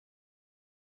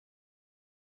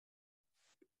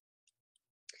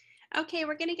Okay,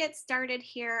 we're going to get started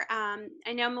here.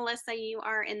 I know, Melissa, you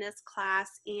are in this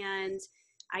class, and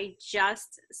I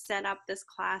just set up this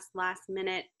class last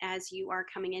minute as you are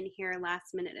coming in here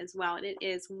last minute as well. And it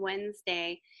is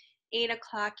Wednesday, 8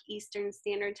 o'clock Eastern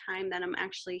Standard Time that I'm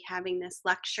actually having this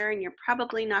lecture, and you're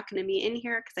probably not going to be in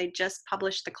here because I just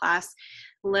published the class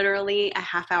literally a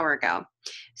half hour ago.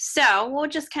 So we'll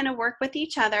just kind of work with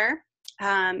each other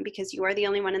because you are the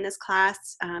only one in this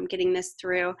class getting this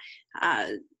through.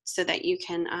 So that you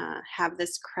can have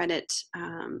this credit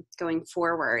going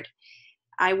forward.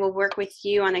 I will work with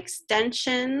you on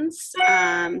extensions.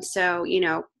 So,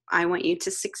 I want you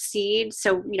to succeed.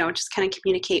 So, just kind of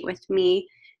communicate with me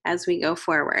as we go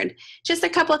forward. Just a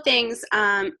couple of things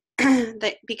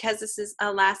that because this is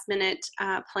a last minute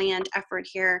planned effort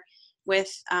here with,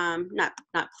 not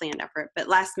planned effort, but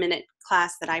last minute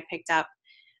class that I picked up.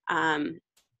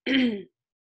 The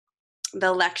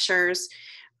lectures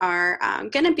are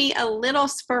going to be a little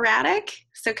sporadic,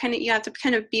 so you have to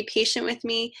kind of be patient with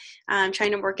me. I'm trying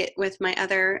to work it with my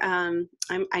other,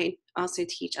 I also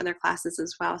teach other classes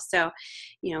as well, so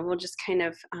we'll just kind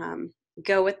of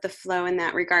go with the flow in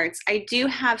that regards. I do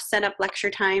have set up lecture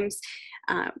times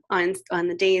on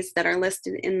the days that are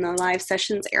listed in the live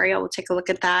sessions area. We'll take a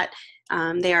look at that.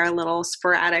 They are a little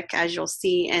sporadic, as you'll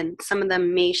see, and some of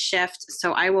them may shift,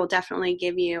 so I will definitely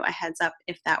give you a heads up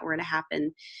if that were to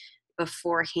happen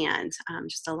beforehand.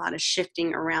 Just a lot of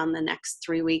shifting around the next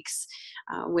 3 weeks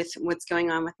with what's going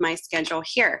on with my schedule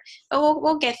here. But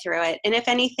we'll get through it. And if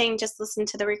anything, just listen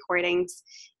to the recordings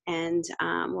and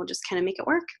we'll just kind of make it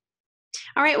work.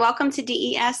 All right, welcome to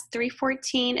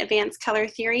DES314 Advanced Color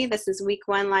Theory. This is week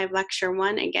 1, live lecture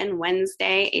 1, again,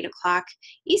 Wednesday, 8 o'clock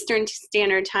Eastern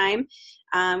Standard Time.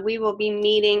 We will be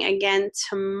meeting again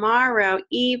tomorrow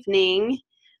evening.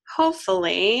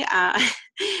 Hopefully,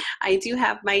 I do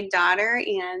have my daughter,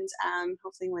 and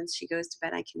hopefully once she goes to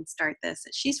bed, I can start this.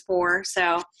 She's 4, so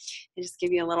I'll just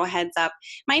give you a little heads up.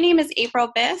 My name is April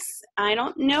Biss. I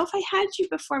don't know if I had you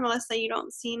before, Melissa. You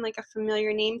don't seem like a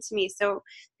familiar name to me, so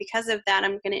because of that,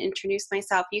 I'm going to introduce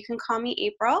myself. You can call me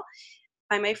April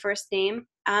by my first name.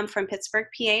 I'm from Pittsburgh,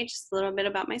 PA, just a little bit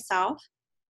about myself.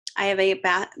 I have a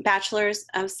bachelor's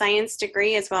of science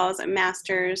degree as well as a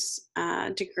master's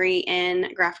degree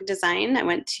in graphic design. I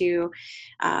went to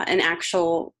an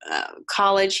actual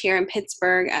college here in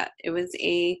Pittsburgh. It was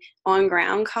a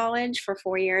on-ground college for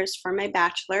 4 years for my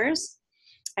bachelor's.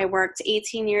 I worked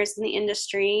 18 years in the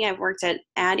industry. I've worked at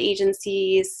ad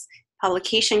agencies,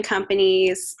 publication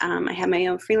companies. I have my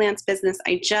own freelance business.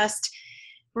 I just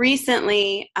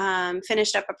recently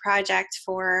finished up a project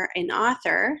for an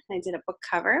author. I did a book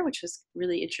cover, which was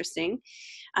really interesting.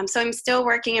 So I'm still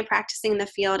working and practicing in the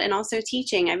field and also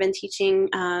teaching. I've been teaching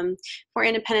for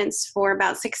independence for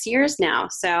about 6 years now.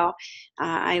 So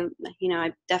I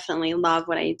definitely love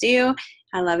what I do.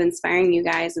 I love inspiring you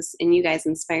guys, and you guys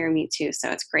inspire me too.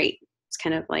 So it's great. It's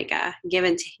kind of like a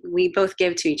we both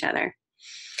give to each other.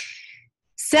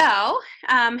 So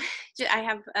I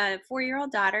have a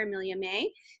 4-year-old daughter, Amelia May.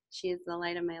 She is the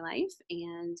light of my life.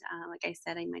 And like I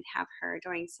said, I might have her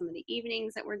during some of the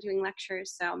evenings that we're doing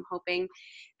lectures. So I'm hoping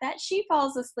that she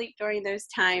falls asleep during those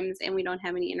times and we don't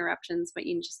have any interruptions, but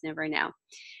you just never know.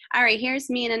 All right, here's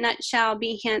me in a nutshell.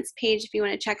 Behance page if you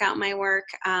want to check out my work.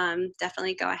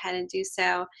 Definitely go ahead and do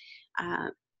so.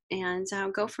 And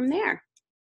I'll go from there.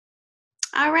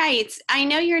 All right. I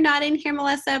know you're not in here,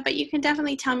 Melissa, but you can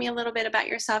definitely tell me a little bit about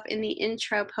yourself in the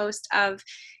intro post of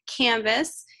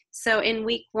Canvas. So in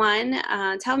week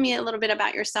 1, tell me a little bit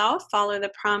about yourself. Follow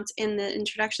the prompt in the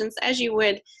introductions as you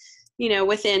would,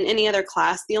 within any other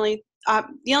class. The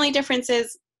only difference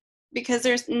is because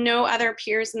there's no other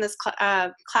peers in this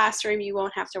classroom, you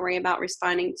won't have to worry about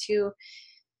responding to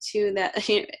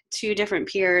the 2 different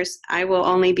peers. I will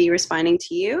only be responding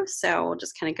to you. So we'll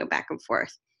just kind of go back and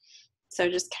forth. So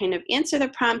just kind of answer the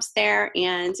prompts there,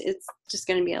 and it's just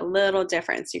going to be a little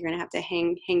different. So you're going to have to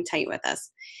hang tight with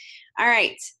us. All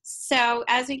right. So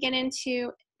as we get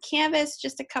into Canvas,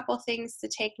 just a couple things to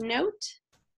take note.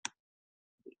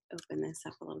 Open this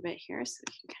up a little bit here so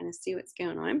we can kind of see what's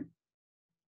going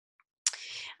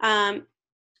on.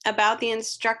 About the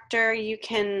instructor, you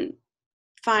can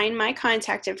find my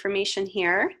contact information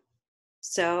here.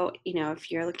 So,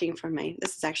 if you're looking for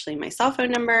this is actually my cell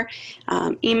phone number,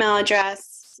 email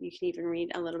address. You can even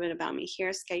read a little bit about me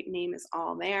here. Skype name is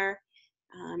all there.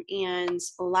 And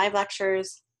live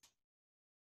lectures,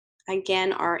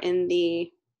 again, are in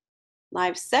the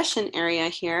live session area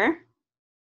here.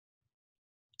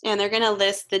 And they're going to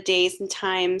list the days and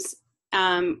times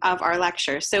of our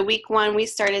lecture. So week 1, we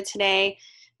started today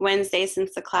Wednesday,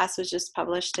 since the class was just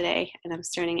published today, and I'm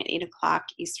starting at 8 o'clock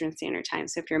Eastern Standard Time.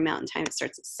 So if you're Mountain Time, it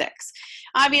starts at 6.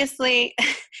 Obviously,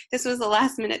 this was a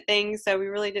last minute thing, so we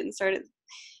really didn't start at,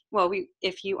 well,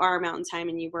 if you are Mountain Time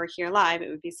and you were here live, it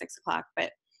would be 6 o'clock,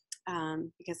 but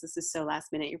because this is so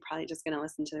last minute, you're probably just going to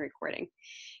listen to the recording.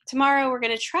 Tomorrow, we're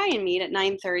going to try and meet at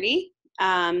 9:30.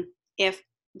 If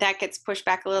that gets pushed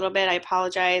back a little bit, I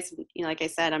apologize. You know, like I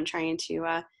said, I'm trying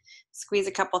to squeeze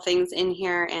a couple things in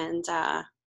here and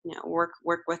you know, work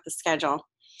with the schedule.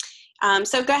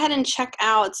 So go ahead and check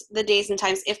out the days and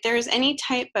times. If there's any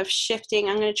type of shifting,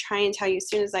 I'm going to try and tell you as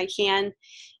soon as I can,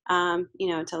 you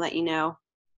know, to let you know,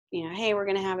 hey, we're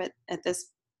going to have it at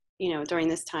this, you know, during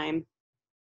this time.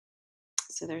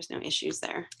 So there's no issues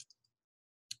there.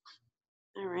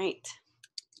 All right.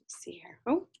 Let's see here.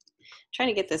 Oh, trying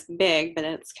to get this big, but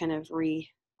it's kind of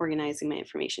reorganizing my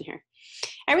information here.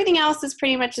 Everything else is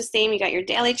pretty much the same. You got your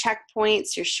daily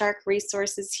checkpoints, your Shark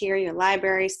resources here, your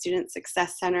library, Student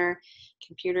Success Center,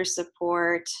 computer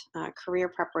support, career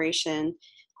preparation,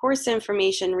 course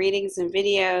information, readings and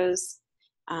videos,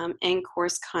 and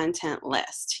course content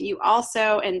list. You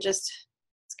also, and just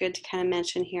it's good to kind of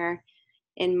mention here,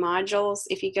 in modules,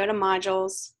 if you go to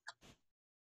modules,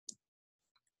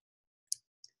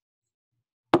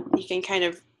 you can kind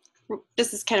of,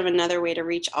 this is kind of another way to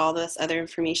reach all this other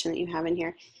information that you have in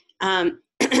here.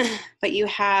 But you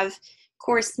have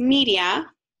course media.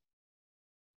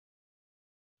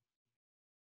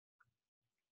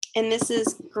 And this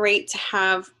is great to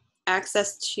have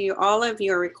access to all of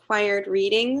your required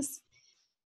readings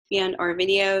and or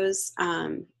videos.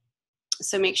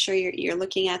 So make sure you're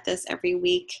looking at this every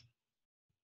week.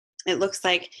 It looks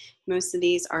like most of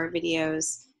these are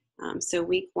videos. So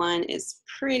week 1 is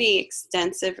pretty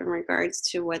extensive in regards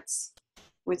to what's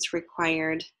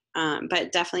required,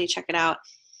 but definitely check it out.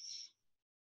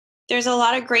 There's a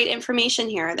lot of great information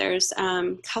here. There's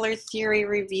color theory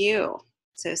review.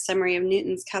 So summary of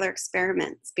Newton's color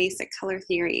experiments, basic color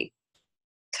theory,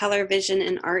 color vision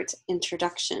and art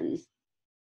introduction,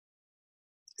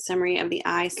 summary of the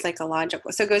eye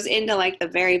psychological. So it goes into like the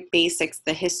very basics,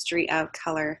 the history of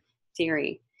color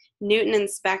theory. Newton and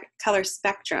color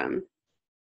spectrum.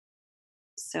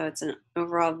 So it's an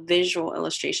overall visual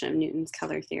illustration of Newton's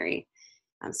color theory.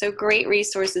 So great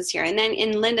resources here. And then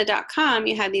in lynda.com,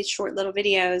 you have these short little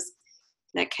videos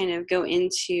that kind of go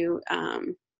into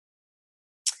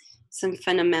some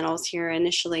fundamentals here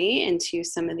initially, into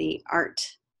some of the art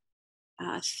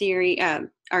theory,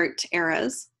 art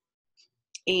eras,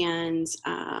 and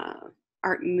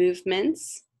art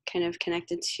movements kind of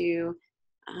connected to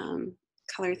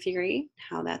color theory,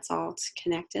 how that's all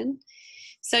connected.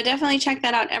 So definitely check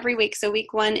that out every week. So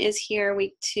week 1 is here,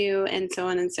 week 2, and so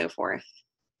on and so forth.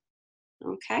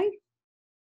 Okay.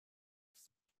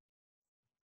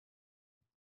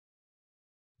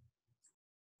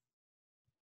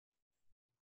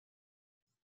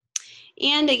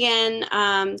 And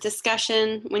again,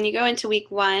 discussion when you go into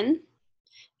week 1,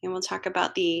 and we'll talk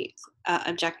about the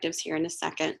objectives here in a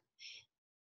second.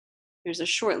 There's a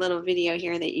short little video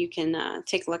here that you can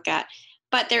take a look at.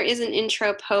 But there is an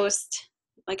intro post,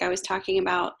 like I was talking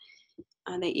about,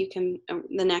 that you can,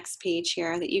 the next page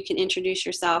here, that you can introduce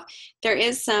yourself. There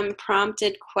is some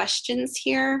prompted questions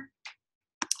here.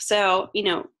 So, you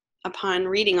know, upon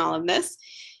reading all of this,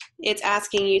 it's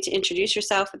asking you to introduce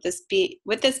yourself with this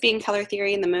being color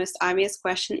theory, and the most obvious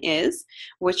question is,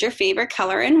 what's your favorite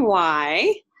color and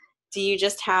why? Do you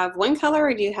just have one color,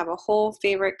 or do you have a whole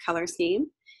favorite color scheme?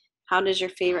 How does your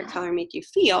favorite color make you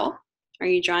feel? Are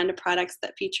you drawn to products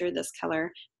that feature this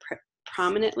color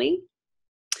prominently?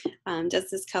 Does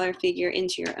this color figure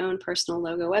into your own personal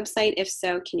logo website? If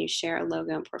so, can you share a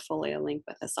logo and portfolio link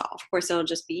with us all? Of course, it'll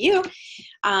just be you.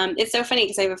 It's so funny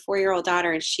because I have a 4-year-old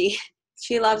daughter, and she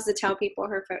loves to tell people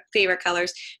her favorite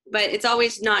colors, but it's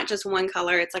always not just one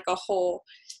color. It's like a whole,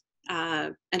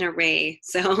 an array.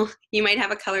 So you might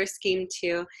have a color scheme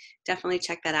too. Definitely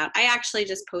check that out. I actually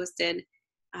just posted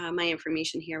my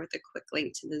information here with a quick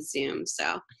link to the Zoom.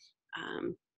 So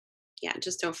yeah,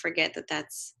 just don't forget that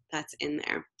that's in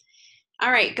there.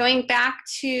 All right, going back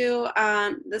to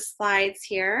the slides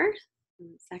here.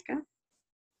 One second.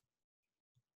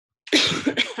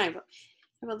 I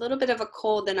have a little bit of a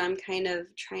cold that I'm kind of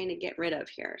trying to get rid of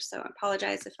here. So I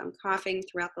apologize if I'm coughing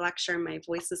throughout the lecture and my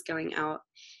voice is going out.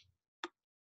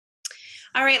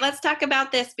 All right, let's talk about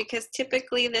this, because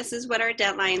typically this is what our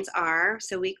deadlines are.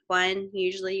 So week 1,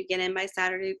 usually you get in by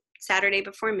Saturday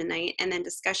before midnight, and then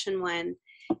discussion 1,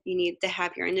 you need to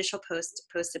have your initial post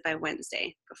posted by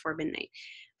Wednesday before midnight.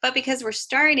 But because we're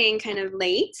starting kind of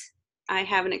late, I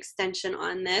have an extension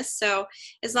on this. So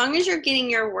as long as you're getting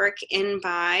your work in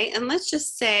by, and let's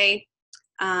just say,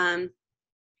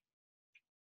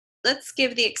 let's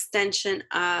give the extension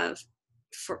of,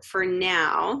 for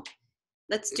now,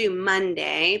 let's do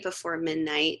Monday before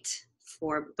midnight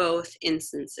for both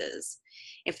instances.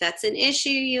 If that's an issue,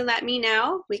 you let me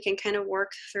know. We can kind of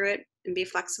work through it and be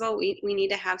flexible. We need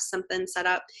to have something set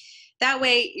up. That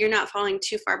way you're not falling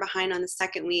too far behind on the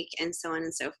second week and so on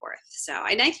and so forth. So,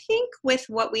 and I think with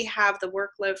what we have, the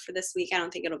workload for this week, I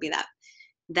don't think it'll be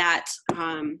that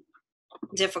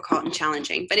difficult and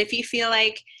challenging. But if you feel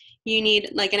like you need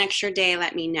like an extra day,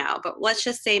 let me know. But let's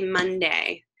just say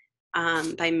Monday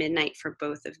by midnight for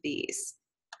both of these.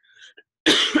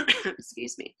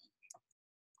 Excuse me.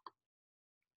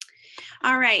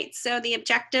 All right, so the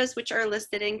objectives, which are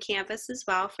listed in Canvas as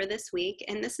well for this week,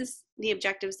 and this is the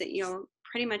objectives that you'll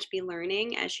pretty much be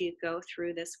learning as you go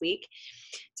through this week.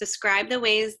 Describe the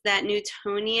ways that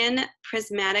Newtonian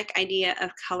prismatic idea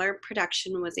of color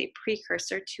production was a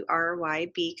precursor to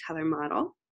RYB color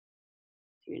model.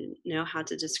 You're going to know how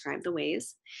to describe the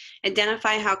ways.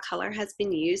 Identify how color has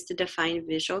been used to define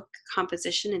visual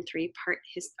composition in three-part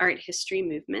art history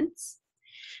movements.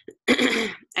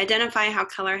 Identify how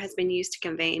color has been used to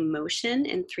convey emotion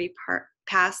in three-part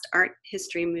past art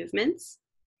history movements.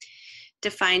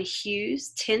 Define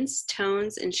hues, tints,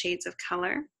 tones, and shades of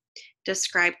color.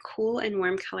 Describe cool and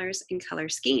warm colors and color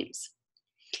schemes.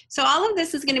 So all of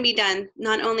this is going to be done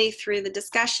not only through the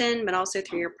discussion, but also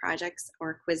through your projects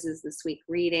or quizzes this week,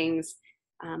 readings,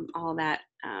 all that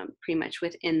pretty much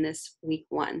within this week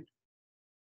one.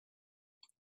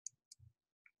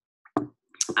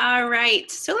 All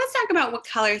right, so let's talk about what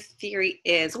color theory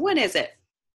is. What is it?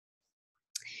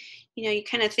 You know, you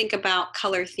kind of think about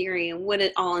color theory and what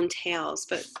it all entails,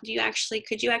 but could you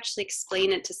actually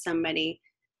explain it to somebody,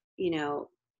 you know,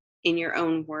 in your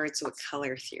own words, what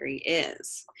color theory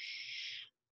is?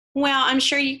 Well, I'm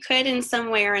sure you could in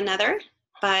some way or another,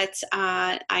 but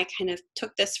I kind of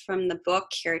took this from the book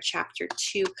here, chapter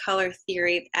 2, Color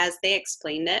Theory, as they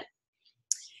explained it.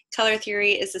 Color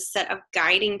theory is a set of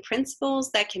guiding principles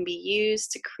that can be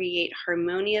used to create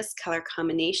harmonious color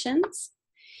combinations.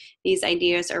 These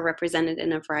ideas are represented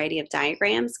in a variety of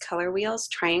diagrams, color wheels,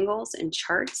 triangles, and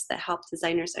charts that help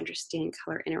designers understand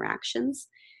color interactions,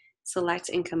 select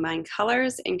and combine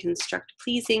colors, and construct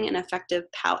pleasing and effective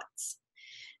palettes.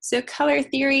 So color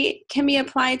theory can be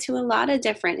applied to a lot of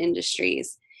different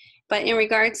industries. But in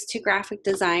regards to graphic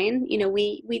design, you know,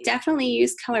 we definitely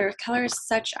use color. Color is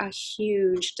such a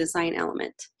huge design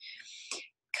element.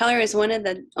 Color is one of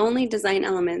the only design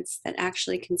elements that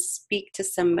actually can speak to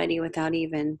somebody without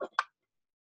even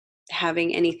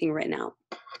having anything written out.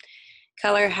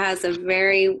 Color has a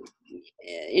very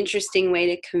interesting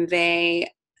way to convey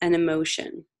an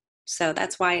emotion. So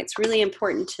that's why it's really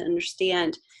important to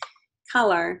understand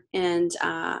color and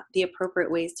the appropriate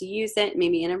ways to use it,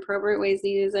 maybe inappropriate ways to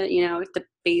use it, you know,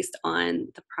 based on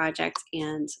the project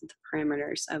and the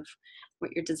parameters of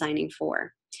what you're designing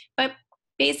for. But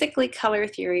basically, color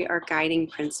theory are guiding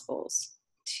principles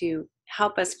to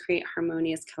help us create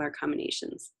harmonious color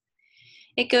combinations.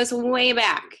 It goes way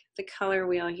back, the color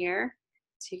wheel here.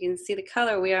 So you can see the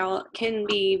color wheel can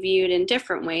be viewed in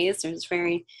different ways. There's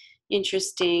very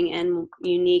interesting and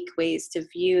unique ways to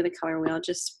view the color wheel,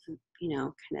 just, you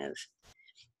know, kind of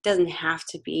doesn't have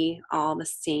to be all the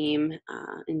same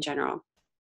in general.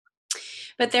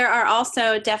 But there are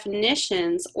also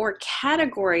definitions or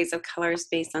categories of colors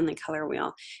based on the color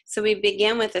wheel. So we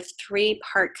begin with a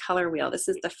 3-part color wheel. This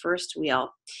is the first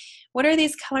wheel. What are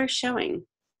these colors showing?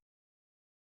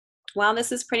 Well,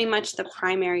 this is pretty much the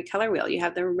primary color wheel. You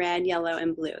have the red, yellow,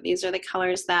 and blue. These are the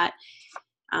colors that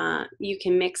you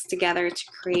can mix together to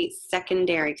create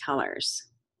secondary colors.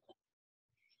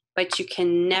 But you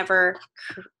can never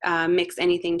mix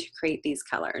anything to create these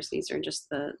colors. These are just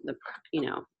the you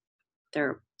know,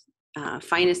 their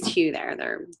finest hue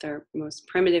there, their most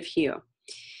primitive hue.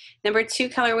 Number 2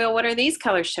 color wheel, what are these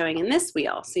colors showing in this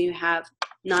wheel? So you have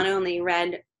not only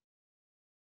red,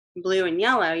 blue, and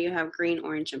yellow, you have green,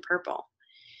 orange, and purple.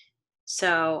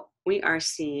 So we are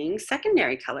seeing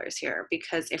secondary colors here,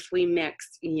 because if we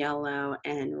mix yellow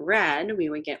and red, we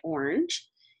would get orange.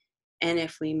 And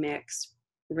if we mix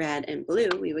red and blue,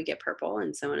 we would get purple,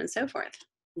 and so on and so forth.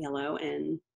 Yellow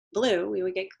and blue, we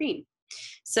would get green.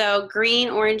 So green,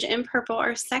 orange, and purple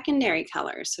are secondary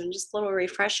colors. So just a little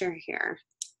refresher here.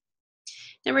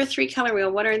 Number 3 color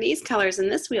wheel, what are these colors in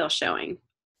this wheel showing?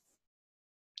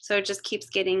 So it just keeps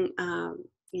getting,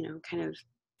 you know, kind of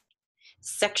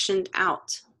sectioned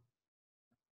out.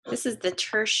 This is the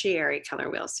tertiary color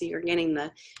wheel. So you're getting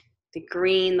the the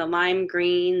green, the lime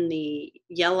green, the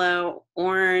yellow,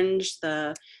 orange,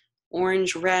 the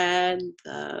orange red,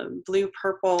 the blue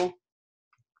purple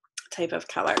type of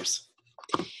colors.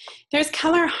 There's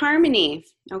color harmony,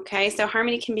 okay? So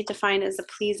harmony can be defined as a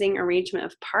pleasing arrangement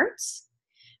of parts,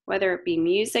 whether it be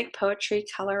music, poetry,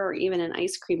 color, or even an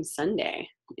ice cream sundae.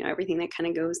 You know, everything that kind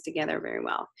of goes together very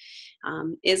well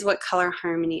is what color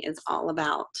harmony is all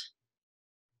about.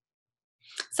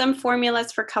 Some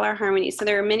formulas for color harmony. So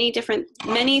there are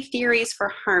many theories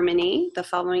for harmony. The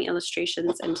following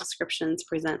illustrations and descriptions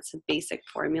present some basic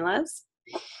formulas.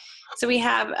 So we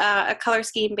have a color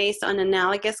scheme based on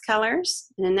analogous colors.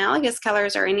 And analogous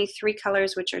colors are any three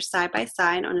colors which are side by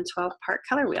side on a 12-part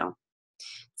color wheel,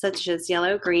 such as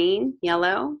yellow, green,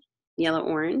 yellow, yellow,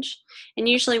 orange. And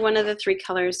usually one of the three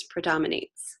colors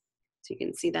predominates. So you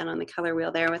can see that on the color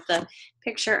wheel there with the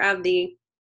picture of the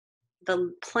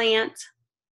plant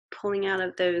pulling out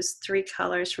of those three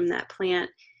colors from that plant.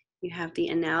 You have the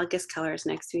analogous colors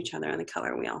next to each other on the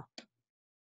color wheel.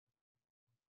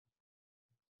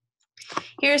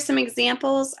 Here are some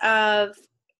examples of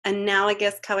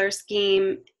analogous color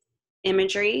scheme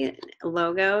imagery,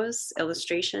 logos,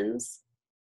 illustrations.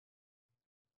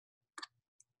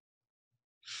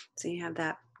 So you have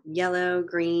that yellow,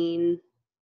 green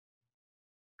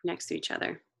next to each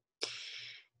other.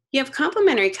 You have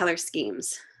complementary color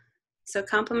schemes. So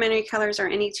complementary colors are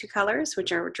any two colors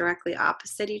which are directly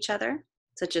opposite each other,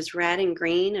 such as red and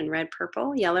green and red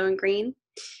purple, yellow and green.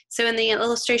 So in the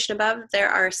illustration above, there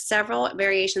are several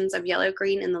variations of yellow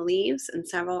green in the leaves and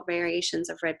several variations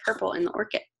of red purple in the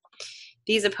orchid.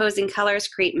 These opposing colors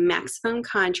create maximum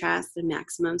contrast and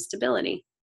maximum stability.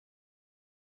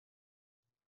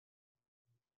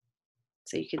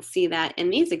 So you can see that in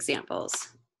these examples.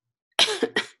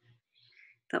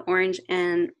 The orange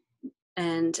and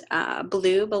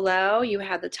blue below, you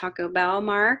have the Taco Bell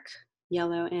mark,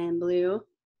 yellow and blue,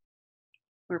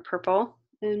 or purple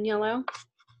and yellow.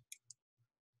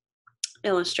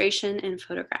 Illustration and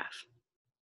photograph.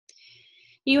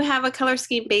 You have a color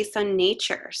scheme based on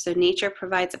nature. So nature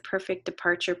provides a perfect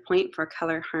departure point for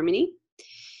color harmony.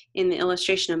 In the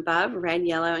illustration above, red,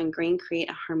 yellow, and green create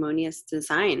a harmonious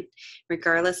design,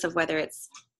 regardless of whether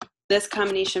this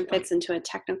combination fits into a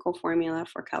technical formula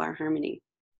for color harmony.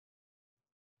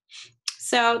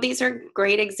 So these are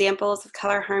great examples of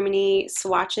color harmony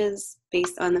swatches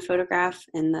based on the photograph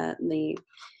and the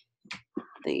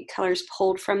colors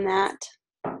pulled from that.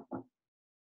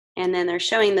 And then they're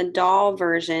showing the dull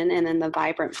version and then the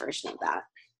vibrant version of that.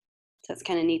 So it's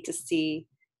kind of neat to see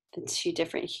the two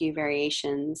different hue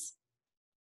variations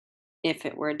if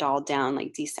it were dulled down,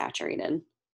 like desaturated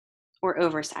or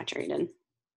oversaturated.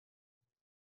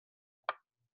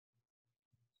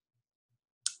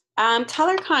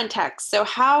 Color context. So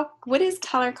what is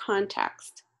color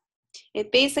context?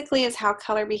 It basically is how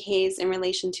color behaves in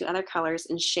relation to other colors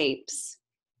and shapes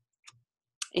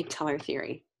in color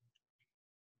theory.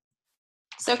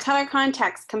 So color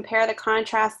context, compare the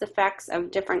contrast effects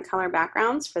of different color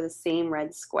backgrounds for the same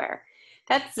red square.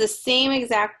 That's the same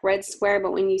exact red square,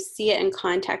 but when you see it in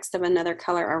context of another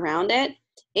color around it,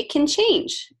 it can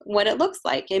change what it looks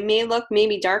like. It may look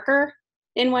maybe darker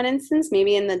in one instance,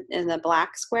 maybe in the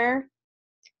black square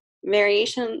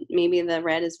variation, maybe the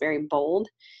red is very bold,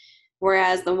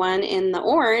 whereas the one in the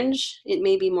orange, it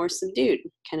may be more subdued,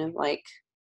 kind of like,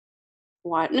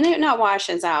 not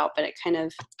washes out, but it kind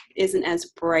of isn't as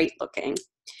bright looking.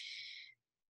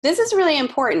 This is really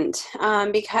important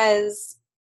because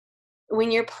when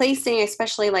you're placing,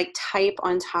 especially like type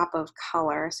on top of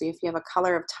color, so if you have a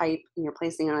color of type and you're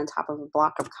placing it on top of a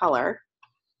block of color,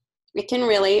 it can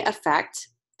really affect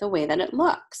the way that it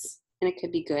looks. And it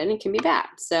could be good and it can be bad.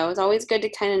 So it's always good to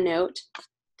kind of note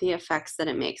the effects that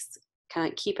it makes.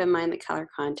 Kind of keep in mind the color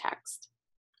context.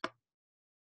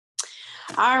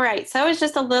 All right, so it's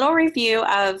just a little review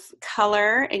of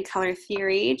color and color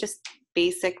theory, just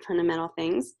basic fundamental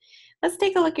things. Let's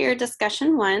take a look at your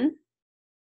discussion 1.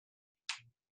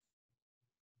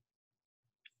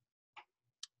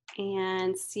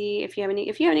 And see if you have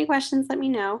any questions, let me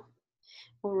know.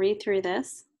 We'll read through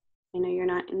this. I know you're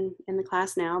not in the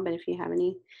class now, but if you have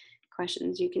any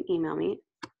questions, you can email me.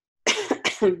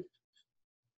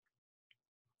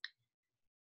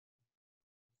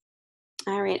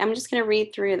 All right, I'm just going to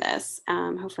read through this.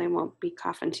 Hopefully I won't be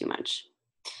coughing too much.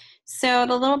 So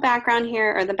the little background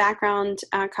here, or the background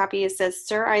copy, it says,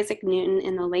 Sir Isaac Newton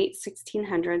in the late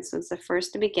 1600s was the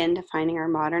first to begin defining our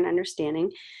modern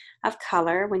understanding of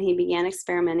color when he began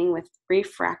experimenting with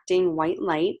refracting white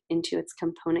light into its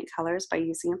component colors by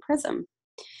using a prism.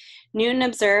 Newton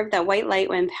observed that white light,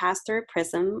 when passed through a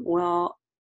prism, will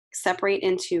separate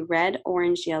into red,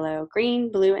 orange, yellow,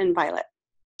 green, blue, and violet.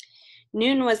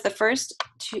 Newton was the first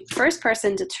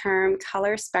person to term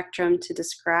color spectrum to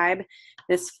describe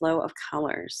this flow of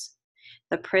colors.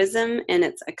 The prism and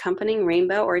its accompanying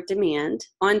rainbow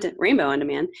on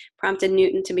demand prompted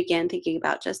Newton to begin thinking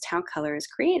about just how color is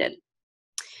created.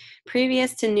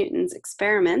 Previous to Newton's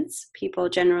experiments, people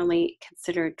generally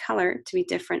considered color to be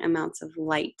different amounts of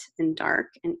light and dark,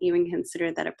 and even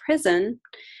considered that a prism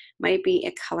might be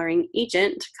a coloring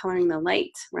agent coloring the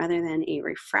light rather than a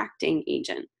refracting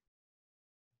agent,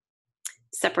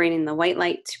 separating the white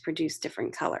light to produce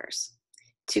different colors.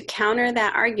 To counter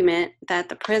that argument that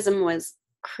the prism was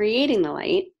creating the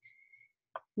light,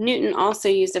 Newton also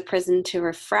used a prism to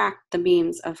refract the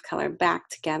beams of color back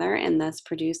together and thus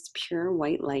produced pure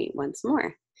white light once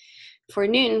more. For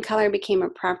Newton, color became a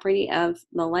property of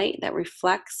the light that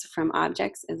reflects from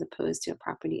objects as opposed to a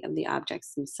property of the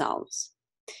objects themselves.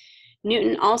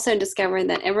 Newton also discovered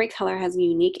that every color has a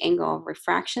unique angle of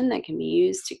refraction that can be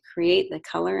used to create the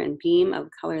color, and beam of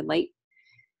colored light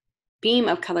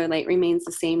remains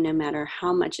the same no matter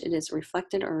how much it is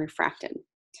reflected or refracted.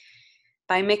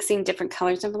 By mixing different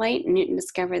colors of light, Newton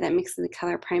discovered that mixing the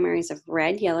color primaries of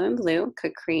red, yellow, and blue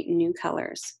could create new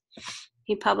colors.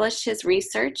 He published his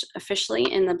research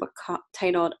officially in the book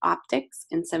titled Optics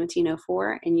in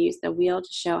 1704 and used the wheel to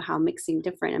show how mixing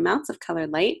different amounts of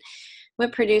colored light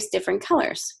would produce different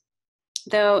colors.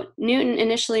 Though Newton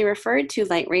initially referred to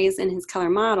light rays in his color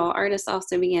model, artists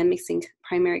also began mixing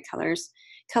primary colored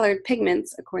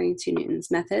pigments according to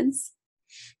Newton's methods,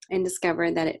 and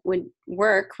discovered that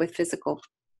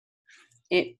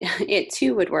it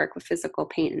too would work with physical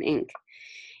paint and ink.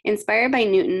 Inspired by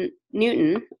Newton,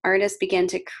 artists began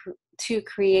to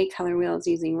create color wheels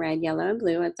using red, yellow, and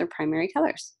blue as their primary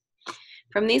colors.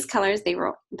 From these colors, they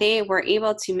were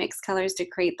able to mix colors to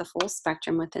create the full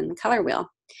spectrum within the color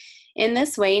wheel. In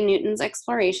this way, Newton's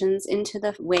explorations into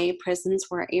the way prisms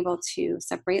were able to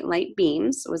separate light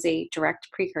beams was a direct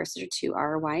precursor to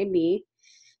RYB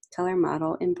color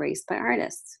model embraced by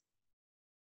artists.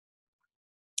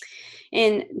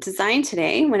 In design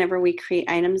today, whenever we create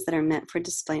items that are meant for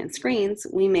display on screens,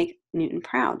 we make Newton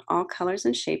proud. All colors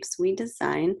and shapes we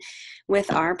design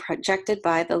with are projected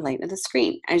by the light of the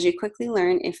screen. As you quickly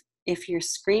learn, if your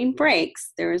screen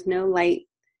breaks, there is no light,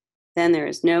 then there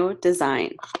is no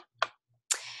design.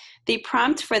 The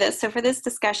prompt for this, so for this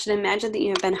discussion, imagine that you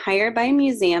have been hired by a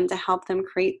museum to help them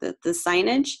create the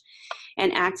signage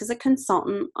and act as a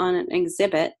consultant on an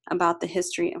exhibit about the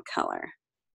history of color.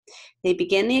 They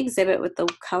begin the exhibit with the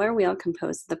color wheel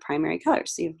composed of the primary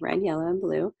colors, so you have red, yellow, and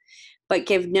blue, but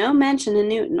give no mention to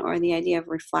Newton or the idea of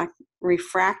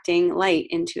refracting light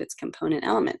into its component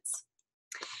elements.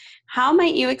 How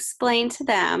might you explain to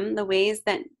them the ways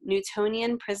that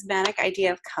Newtonian prismatic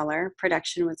idea of color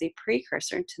production was a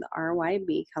precursor to the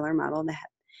RYB color model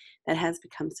that has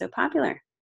become so popular?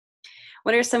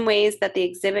 What are some ways that the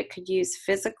exhibit could use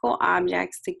physical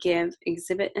objects to give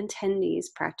exhibit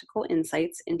attendees practical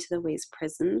insights into the ways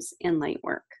prisms and light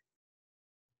work?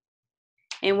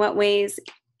 In what ways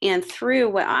and through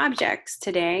what objects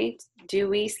today do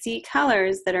we see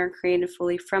colors that are created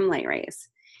fully from light rays?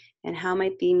 And how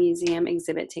might the museum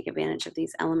exhibit take advantage of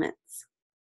these elements?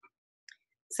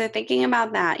 So thinking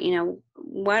about that,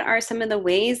 what are some of the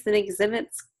ways that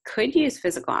exhibits could use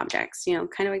physical objects? Kind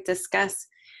of like discuss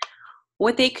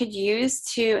what they could use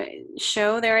to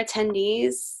show their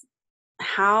attendees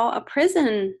how a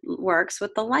prism works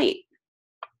with the light.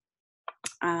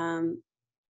 And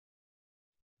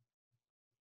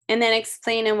then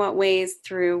explain in what ways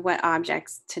through what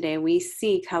objects today we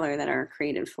see color that are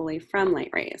created fully from light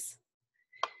rays.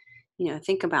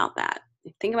 Think about that.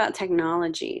 Think about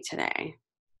technology today.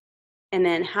 And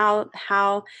then how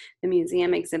the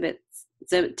museum takes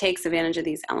advantage of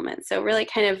these elements. So really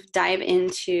kind of dive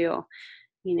into,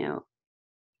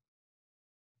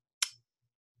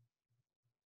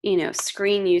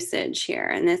 screen usage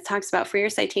here. And this talks about, for your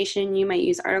citation, you might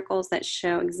use articles that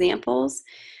show examples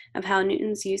of how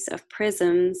Newton's use of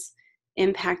prisms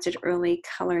impacted early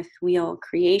color wheel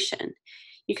creation.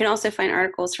 You can also find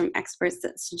articles from experts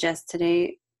that suggest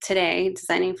today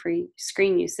designing for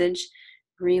screen usage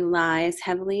relies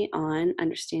heavily on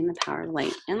understanding the power of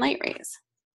light and light rays.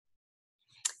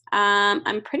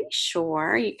 I'm pretty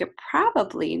sure you could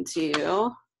probably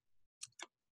do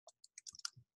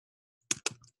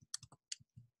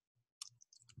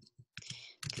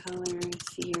color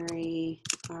theory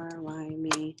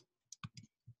RYB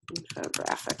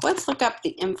infographic. Let's look up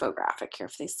the infographic here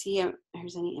if they see if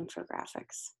there's any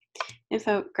infographics.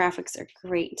 Infographics are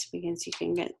great because you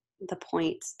can get the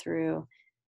points through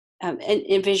and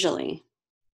visually.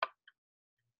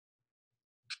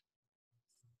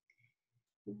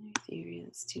 theory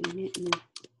of student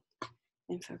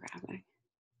infographic.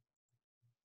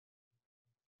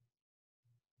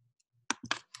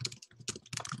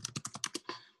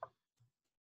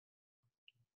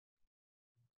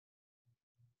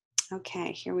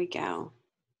 Okay, here we go.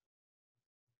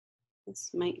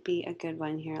 This might be a good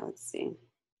one here. Let's see.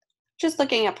 Just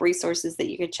looking up resources that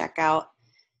you could check out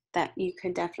that you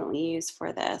could definitely use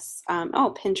for this.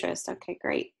 Oh, Pinterest. Okay,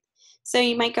 great. So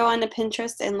you might go onto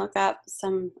Pinterest and look up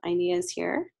some ideas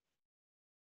here.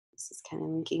 This is kind of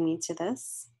linking me to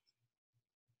this.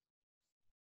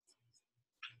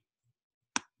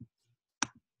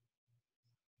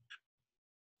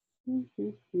 It's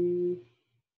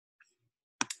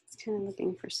kind of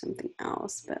looking for something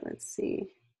else, but let's see.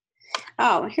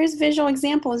 Oh, here's visual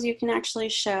examples you can actually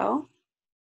show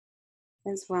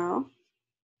as well.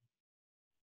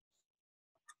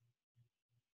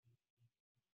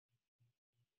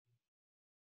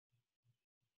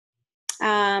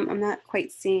 I'm not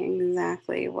quite seeing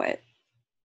exactly what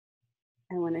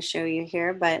I want to show you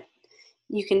here, but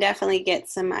you can definitely get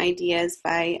some ideas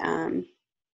by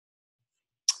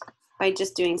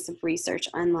just doing some research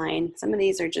online. Some of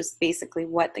these are just basically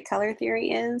what the color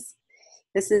theory is.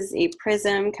 This is a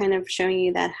prism, kind of showing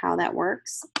you that how that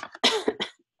works. Let's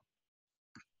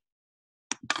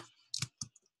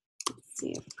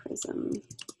see a prism.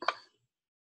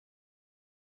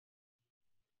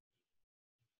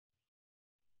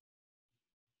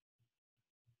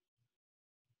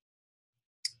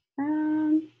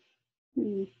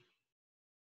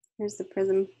 Here's the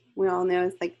prism. We all know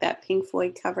it's like that Pink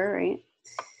Floyd cover, right?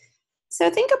 So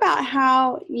think about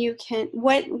how you can,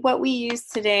 what we use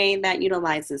today that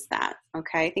utilizes that,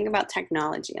 okay? Think about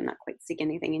technology. I'm not quite seeing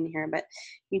anything in here, but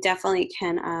you definitely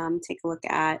can take a look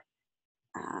at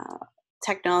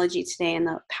technology today and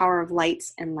the power of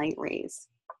lights and light rays.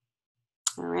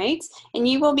 All right, and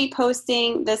you will be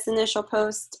posting this initial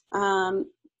post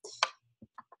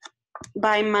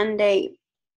by Monday,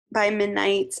 by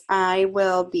midnight. I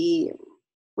will be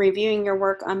reviewing your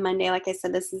work on Monday. Like I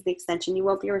said, this is the extension. You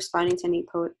won't be responding to any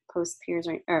post peers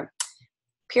or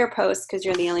peer posts because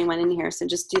you're the only one in here. So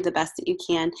just do the best that you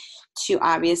can to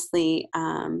obviously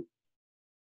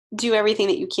do everything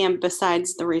that you can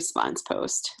besides the response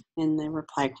post and the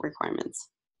reply requirements.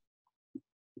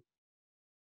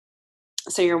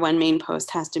 So your one main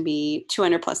post has to be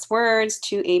 200 plus words,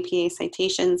 2 APA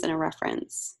citations, and a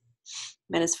reference.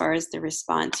 But as far as the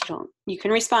response, you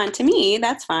can respond to me,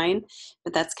 that's fine,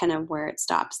 but that's kind of where it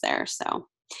stops there. So, all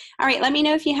right, let me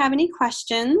know if you have any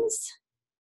questions.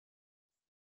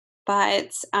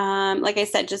 But like I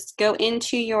said, just go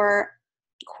into your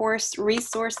course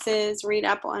resources, read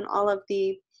up on all of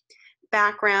the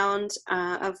background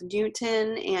of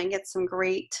Newton, and get some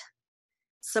great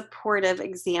supportive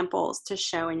examples to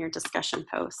show in your discussion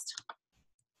post.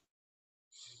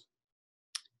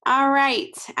 All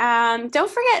right, don't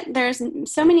forget there's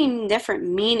so many different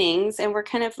meanings, and we're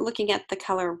kind of looking at the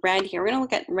color red here. We're going to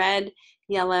look at red,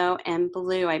 yellow, and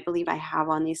blue, I believe I have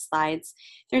on these slides.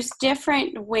 There's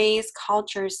different ways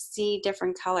cultures see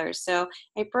different colors. So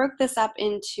I broke this up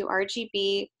into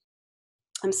RYB,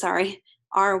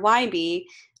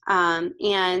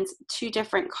 and two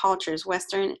different cultures,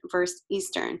 Western versus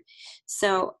Eastern.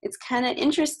 So it's kind of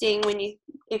interesting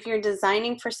if you're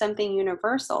designing for something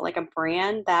universal, like a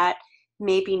brand that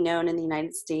may be known in the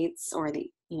United States or the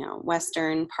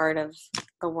Western part of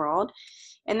the world,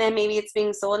 and then maybe it's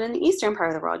being sold in the Eastern part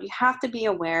of the world. You have to be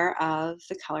aware of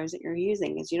the colors that you're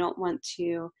using, because you don't want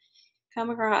to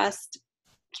come across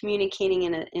communicating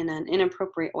in an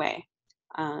inappropriate way.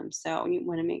 So you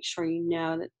want to make sure you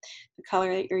know that the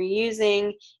color that you're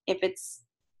using, if it's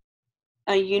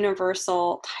a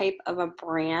universal type of a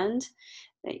brand,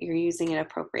 that you're using it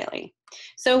appropriately.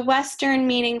 So Western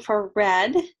meaning for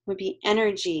red would be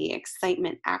energy,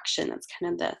 excitement, action. That's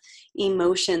kind of the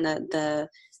emotion, the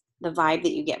vibe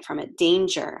that you get from it.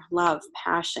 Danger, love,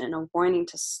 passion, a warning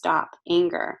to stop,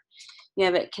 anger. You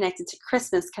have it connected to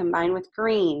Christmas combined with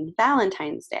green,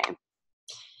 Valentine's Day.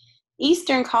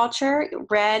 Eastern culture,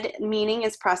 red meaning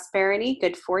is prosperity,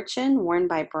 good fortune, worn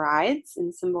by brides,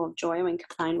 and symbol of joy when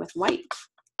combined with white.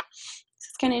 So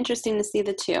it's kind of interesting to see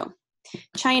the two.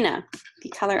 China, the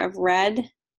color of red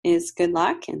is good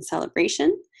luck and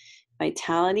celebration,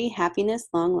 vitality, happiness,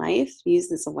 long life,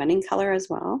 used as a wedding color as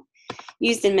well.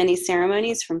 Used in many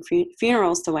ceremonies from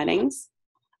funerals to weddings.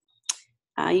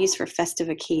 Used for festive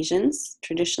occasions,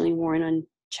 traditionally worn on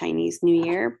Chinese New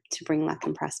Year to bring luck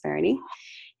and prosperity.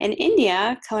 In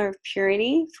India, color of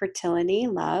purity, fertility,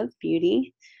 love,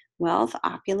 beauty, wealth,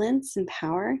 opulence, and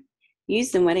power.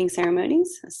 Used in wedding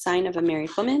ceremonies, a sign of a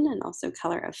married woman, and also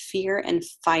color of fear and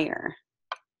fire.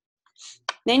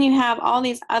 Then you have all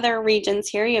these other regions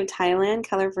here. You have Thailand,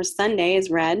 color for Sunday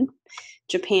is red.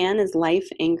 Japan is life,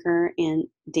 anchor, and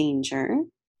danger.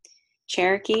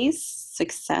 Cherokees,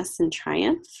 success and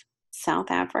triumph.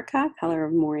 South Africa, color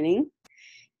of mourning.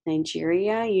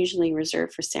 Nigeria, usually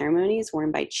reserved for ceremonies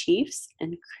worn by chiefs.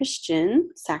 And Christian,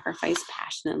 sacrifice,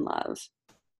 passion, and love.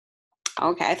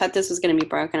 Okay, I thought this was going to be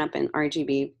broken up in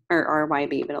RGB or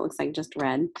RYB, but it looks like just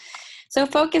red. So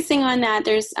focusing on that,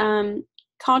 there's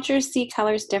cultures see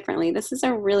colors differently. This is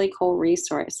a really cool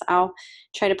resource. I'll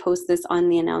try to post this on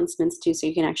the announcements too, so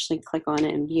you can actually click on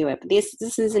it and view it. But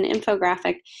this is an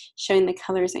infographic showing the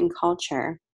colors in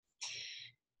culture.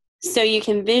 So you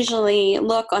can visually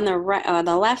look on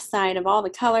the left side of all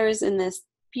the colors in this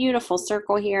beautiful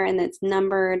circle here, and it's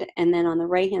numbered. And then on the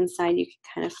right-hand side, you can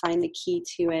kind of find the key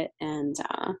to it and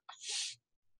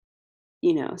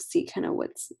you know, see kind of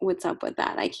what's up with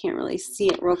that. I can't really see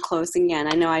it real close.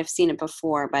 Again, I know I've seen it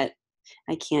before, but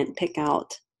I can't pick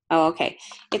out. Oh, okay.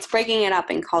 It's breaking it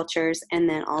up in cultures and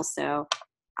then also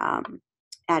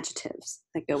adjectives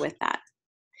that go with that.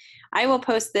 I will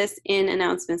post this in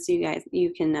announcements so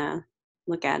you can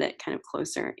look at it kind of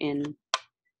closer in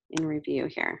review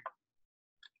here.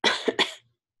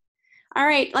 All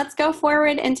right, let's go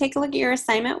forward and take a look at your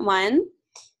assignment 1.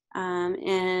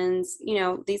 And, you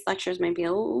know, these lectures might be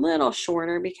a little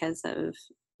shorter because of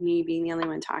me being the only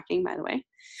one talking, by the way.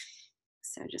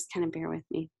 So just kind of bear with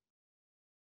me.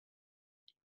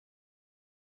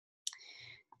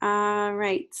 All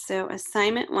right, so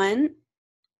assignment 1.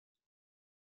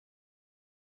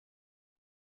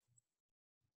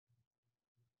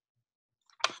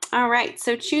 All right,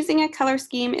 so choosing a color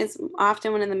scheme is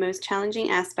often one of the most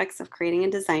challenging aspects of creating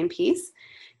a design piece.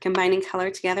 Combining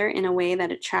color together in a way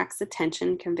that attracts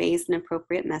attention, conveys an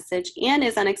appropriate message, and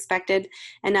is unexpected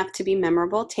enough to be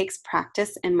memorable takes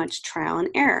practice and much trial and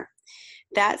error.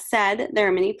 That said, there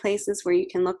are many places where you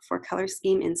can look for color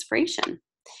scheme inspiration.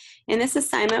 In this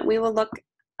assignment, we will look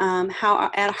at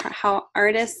how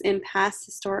artists in past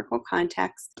historical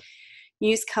contexts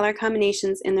use color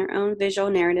combinations in their own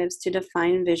visual narratives to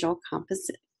define visual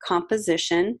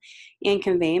composition and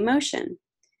convey emotion.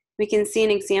 We can see an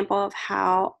example of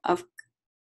how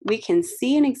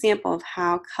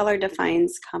color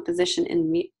defines composition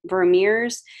in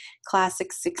Vermeer's classic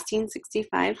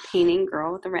 1665 painting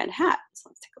Girl with the Red Hat. So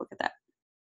let's take a look at that.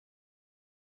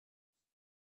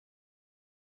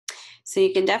 So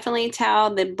you can definitely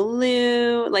tell the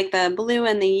blue, like the blue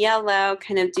and the yellow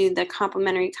kind of do the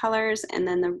complementary colors, and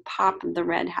then the pop of the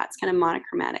red hat's kind of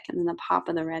monochromatic, and then the pop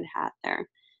of the red hat there.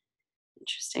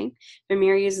 Interesting.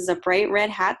 Vermeer uses a bright red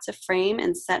hat to frame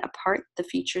and set apart the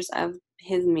features of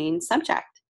his main subject.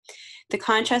 The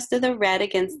contrast of the red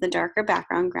against the darker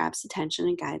background grabs attention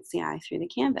and guides the eye through the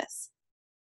canvas.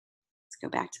 Let's go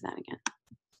back to that again.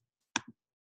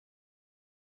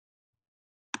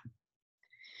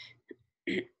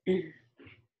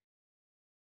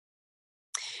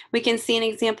 We can see an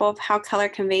example of how color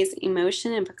conveys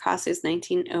emotion in Picasso's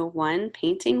 1901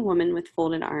 painting, Woman with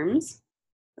Folded Arms.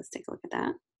 Let's take a look at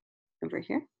that over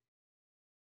here.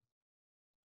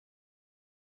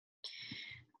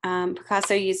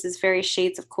 Picasso uses various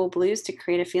shades of cool blues to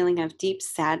create a feeling of deep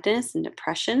sadness and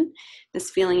depression. This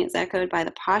feeling is echoed by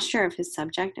the posture of his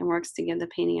subject and works to give the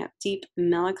painting a deep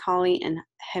melancholy and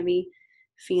heavy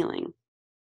feeling.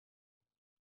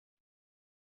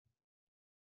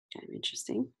 Kind of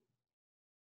interesting.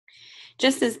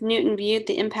 Just as Newton viewed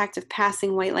the impact of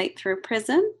passing white light through a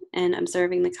prism and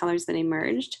observing the colors that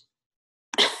emerged,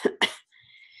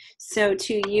 so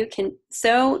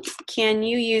can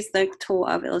you use the tool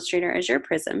of Illustrator as your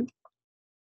prism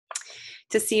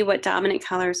to see what dominant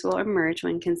colors will emerge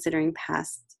when considering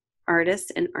past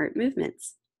artists and art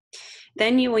movements.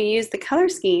 Then you will use the color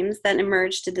schemes that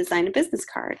emerge to design a business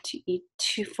card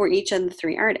for each of the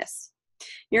 3 artists.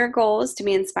 Your goal is to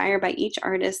be inspired by each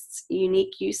artist's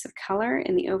unique use of color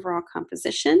in the overall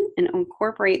composition and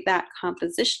incorporate that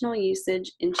compositional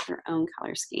usage into your own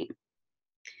color scheme.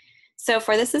 So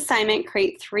for this assignment,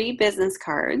 create 3 business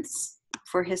cards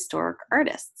for historic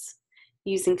artists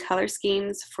using color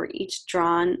schemes for each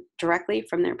drawn directly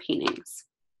from their paintings.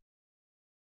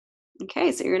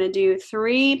 Okay, so you're going to do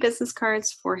 3 business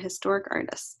cards for historic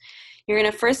artists. You're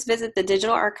going to first visit the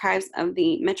digital archives of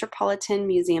the Metropolitan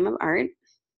Museum of Art.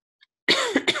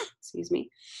 Excuse me.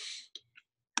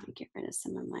 Let me get rid of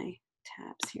some of my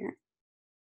tabs here.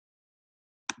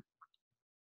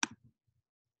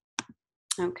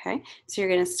 Okay, so you're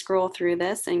going to scroll through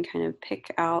this and kind of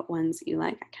pick out ones that you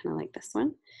like. I kind of like this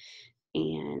one.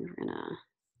 And we're going to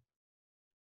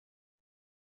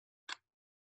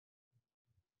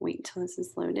wait until this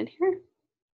is loaded here.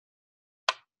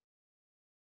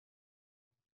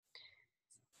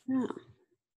 Oh,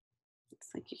 looks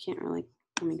like you can't really,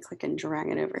 let me click and drag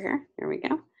it over here. There we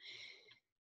go.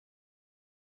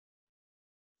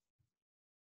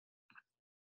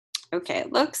 Okay,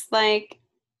 it looks like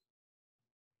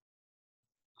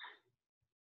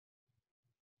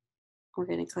we're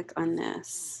going to click on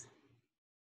this.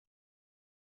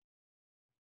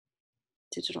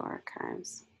 Digital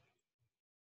archives.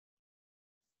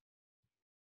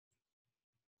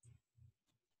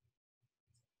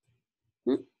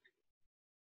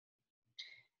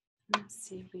 Let's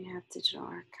see if we have digital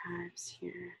archives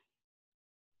here.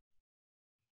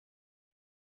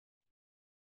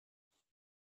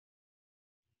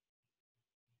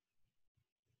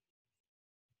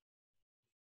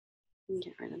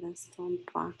 Get rid of this little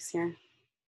box here.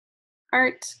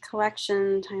 Art,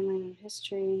 collection, timeline of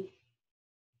history.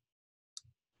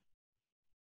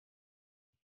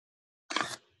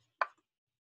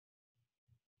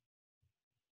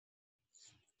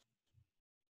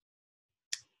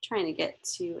 Trying to get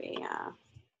to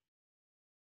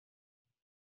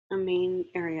a main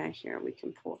area here we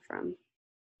can pull from.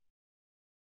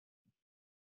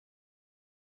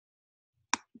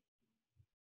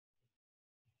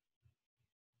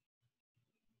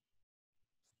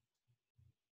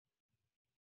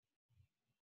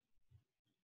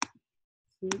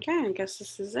 Okay, I guess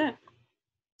this is it.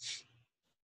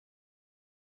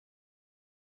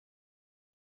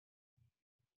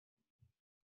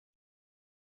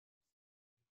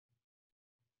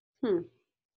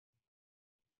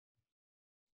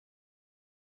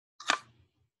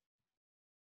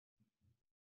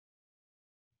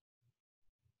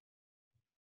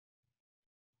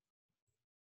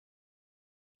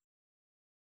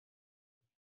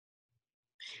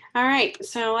 All right,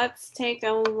 so let's take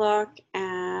a look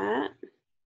at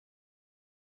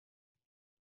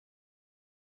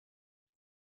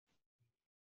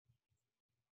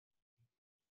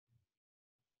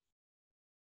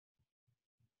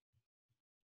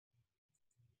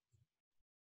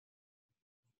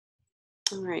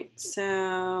all right,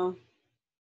 so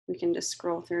we can just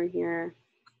scroll through here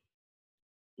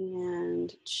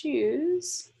and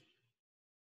choose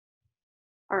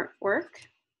artwork.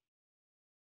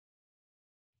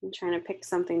 I'm trying to pick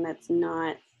something that's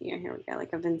not, here we go,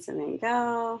 like a Vincent van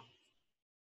Gogh.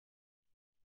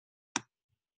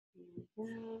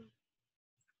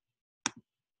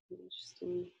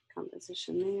 Interesting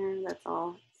composition there. That's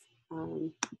all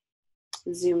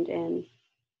zoomed in.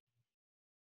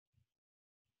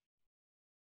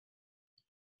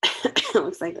 It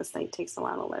looks like the site takes a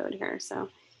lot of load here. So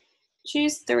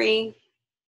choose 3.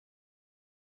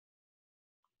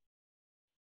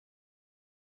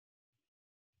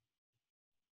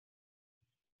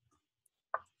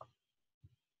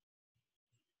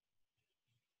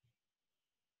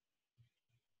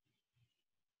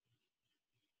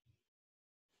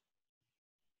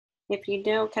 If you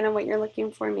know kind of what you're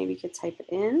looking for, maybe you could type it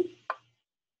in,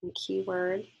 a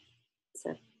keyword.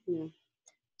 So, scrolling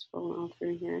all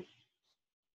through here.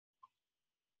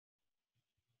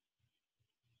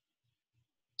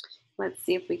 Let's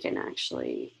see if we can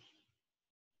actually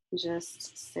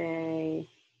just say,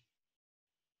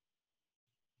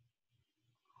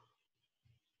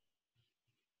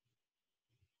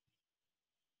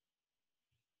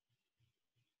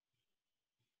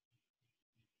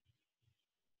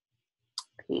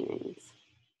 paintings.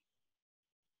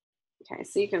 Okay,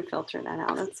 so you can filter that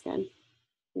out. That's good.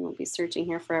 You won't be searching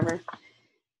here forever.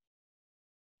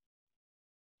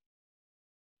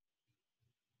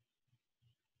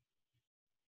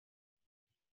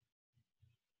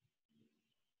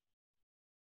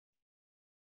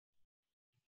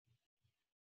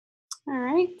 All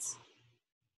right.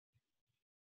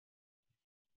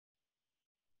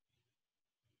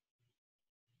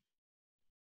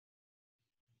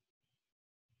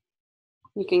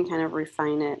 You can kind of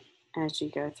refine it as you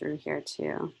go through here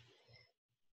too.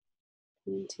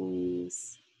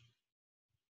 Paintings.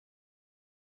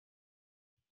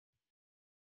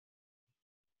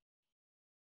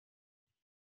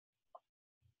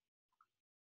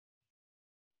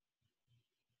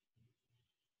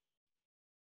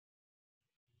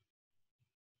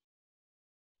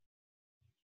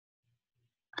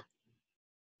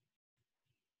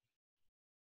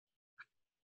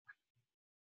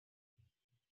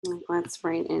 Like, let's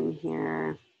write in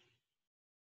here,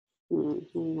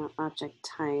 object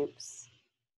types.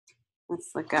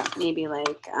 Let's look up maybe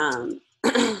like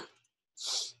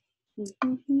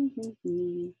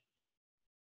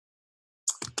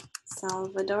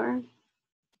Salvador.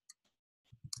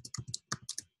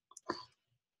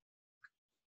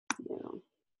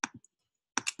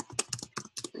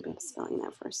 Maybe I'm spelling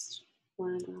that first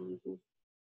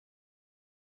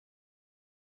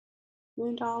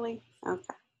Moon Dolly. Okay.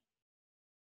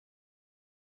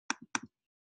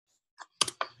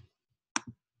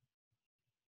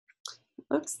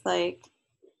 Looks like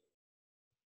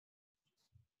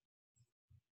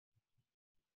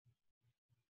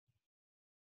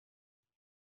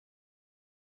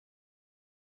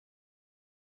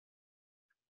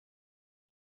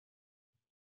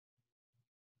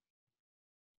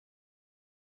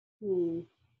so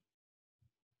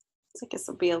I guess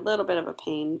it'll be a little bit of a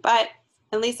pain, but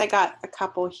at least I got a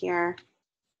couple here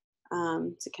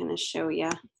to kind of show you.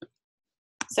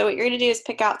 So what you're going to do is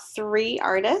pick out 3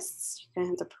 artists. You're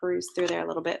going to have to peruse through there a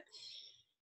little bit.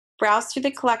 Browse through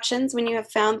the collections when you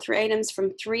have found 3 items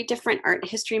from 3 different art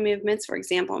history movements, for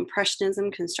example,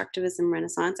 Impressionism, Constructivism,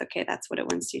 Renaissance. Okay, that's what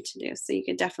it wants you to do. So you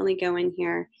could definitely go in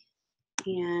here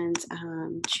and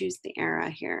choose the era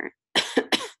here.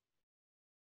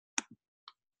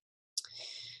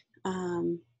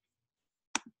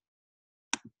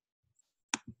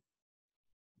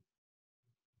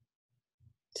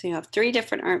 So you have 3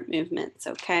 different art movements,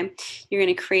 okay? You're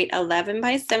going to create 11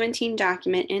 by 17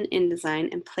 document in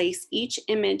InDesign and place each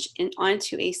image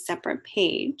onto a separate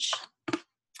page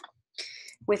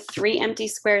with 3 empty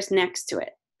squares next to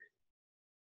it.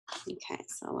 Okay,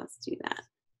 so let's do that.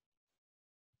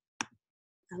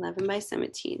 11 by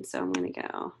 17, so I'm going to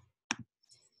go,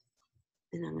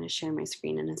 and I'm going to share my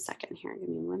screen in a second here. Give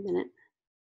me 1 minute.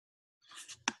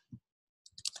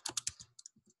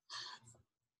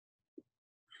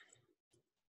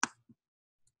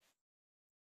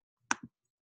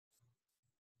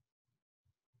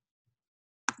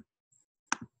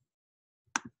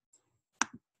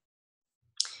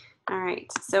 All right,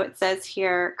 so it says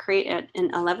here, create an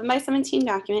 11 by 17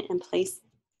 document and place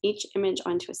each image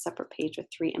onto a separate page with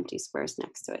 3 empty squares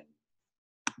next to it.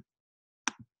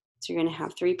 So you're going to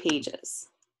have 3 pages.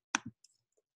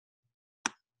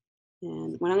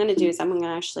 And what I'm going to do is I'm going to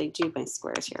actually do my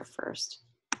squares here first.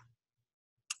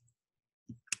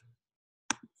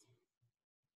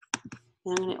 And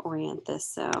I'm going to orient this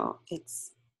so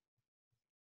it's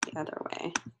the other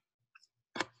way.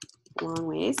 Long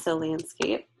way, so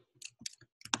landscape.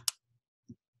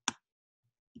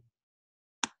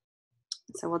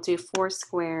 So we'll do 4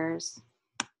 squares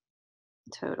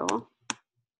total.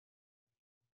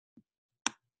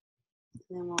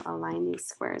 And then we'll align these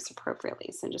squares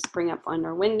appropriately. So just bring up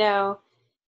under window.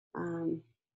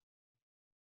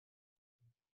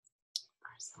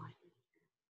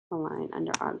 Align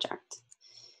under object.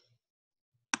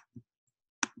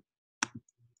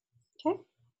 Okay.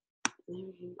 And then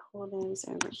we can pull those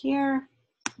over here.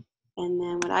 And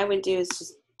then what I would do is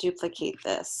just duplicate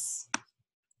this.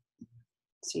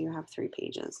 So you have 3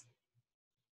 pages.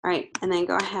 All right, and then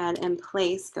go ahead and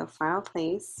place, go File,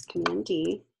 Place, Command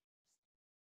D.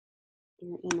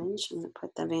 Your image, I'm going to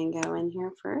put the Van Gogh in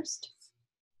here first.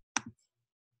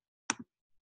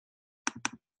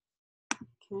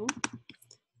 Okay,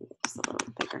 just a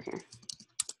little bigger here.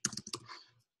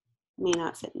 May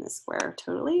not fit in the square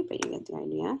totally, but you get the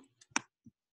idea.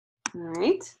 All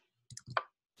right.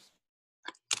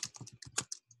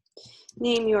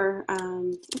 Name your,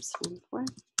 name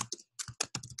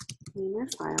your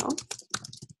file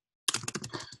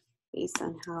based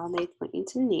on how they want you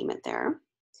to name it there.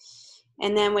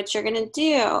 And then what you're going to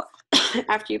do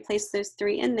after you place those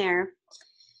 3 in there,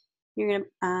 you're going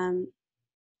to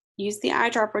use the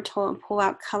eyedropper tool and pull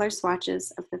out color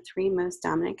swatches of the 3 most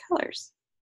dominant colors.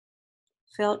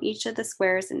 Fill each of the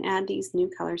squares and add these new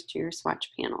colors to your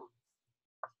swatch panel.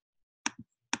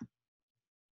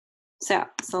 So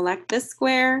select this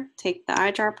square, take the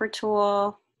eyedropper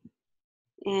tool,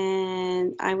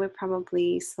 and I would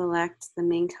probably select the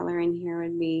main color in here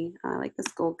would be, I like this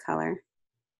gold color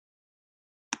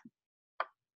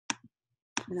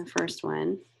for the first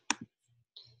one.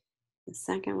 The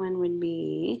second one would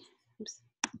be, oops,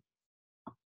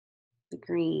 the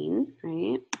green,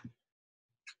 right?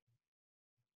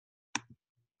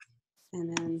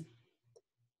 And then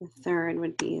the third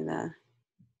would be the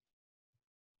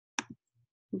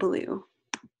blue.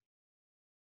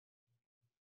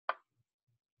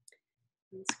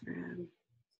 Let's grab.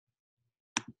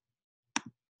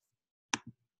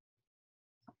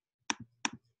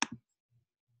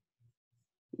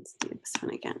 Let's do this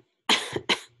one again.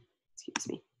 Excuse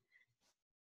me.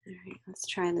 All right, let's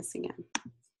try this again.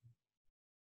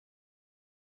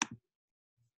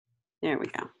 There we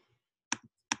go.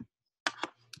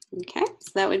 Okay,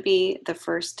 so that would be the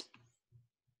first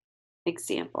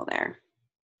example there.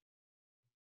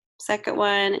 Second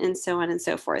one, and so on and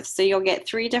so forth. So you'll get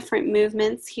 3 different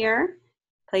movements here.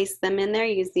 Place them in there,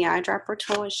 use the eyedropper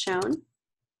tool as shown.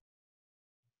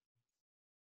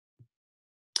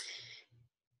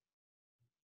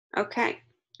 Okay,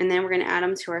 and then we're going to add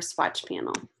them to our swatch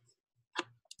panel.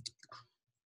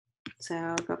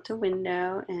 So go up to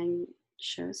Window and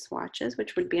show swatches,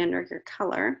 which would be under your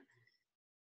color.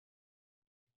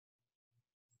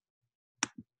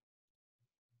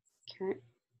 Okay.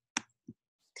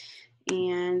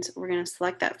 And we're going to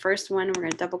select that first one. We're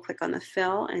going to double click on the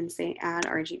fill and say add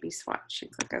RGB swatch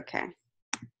and click OK.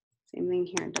 Same thing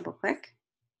here, double click,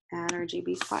 add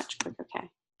RGB swatch, click OK.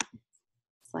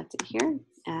 Select it here,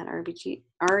 add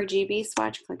RGB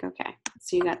swatch, click OK.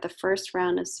 So you got the first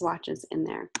round of swatches in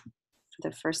there for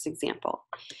the first example.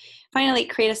 Finally,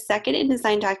 create a second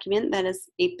InDesign document that is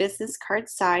a business card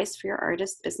size for your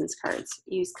artist business cards.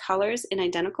 Use colors in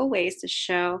identical ways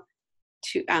to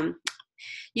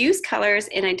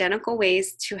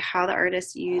how the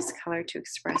artist used color to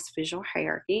express visual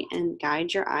hierarchy and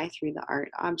guide your eye through the art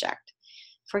object.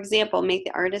 For example, make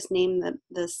the artist name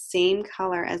the same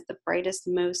color as the brightest,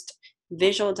 most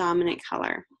visual dominant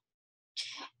color.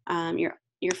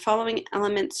 Your following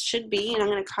elements should be, and I'm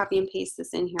going to copy and paste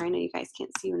this in here. I know you guys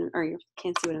can't see what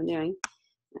I'm doing,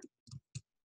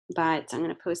 but I'm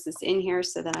going to post this in here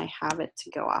so that I have it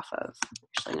to go off of.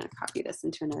 Actually, I'm going to copy this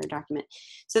into another document.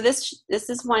 So this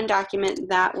is one document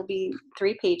that will be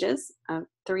 3 pages of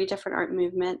 3 different art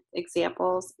movement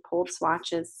examples, pulled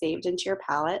swatches saved into your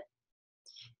palette.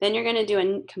 Then you're going to do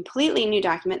a completely new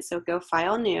document. So go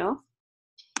File, New,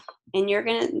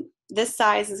 and this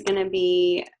size is going to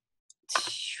be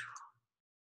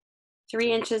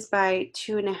 3 inches by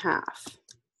 2.5.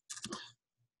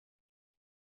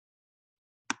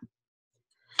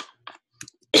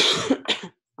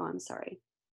 Oh, I'm sorry.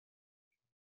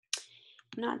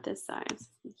 Not this size.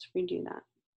 Let's redo that.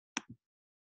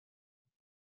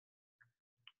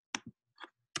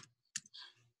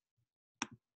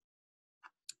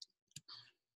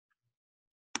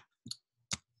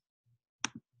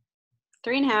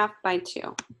 Three and a half by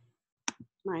 2.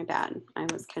 My bad. I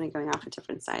was kind of going off a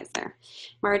different size there.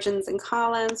 Margins and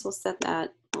columns, we'll set that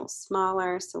a little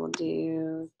smaller. So we'll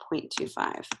do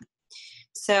 0.25.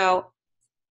 So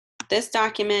this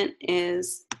document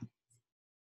is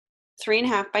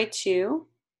 3.5 by 2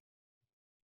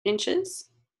 inches.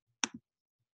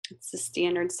 It's the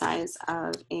standard size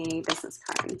of a business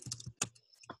card.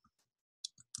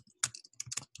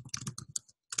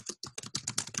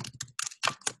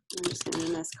 I'm just going to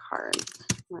name this card.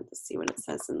 I want to see what it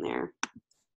says in there.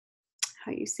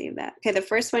 How you save that. Okay, the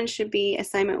first one should be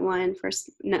assignment 1,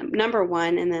 number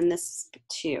 1, and then this is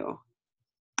 2.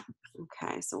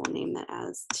 Okay, so we'll name that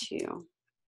as 2.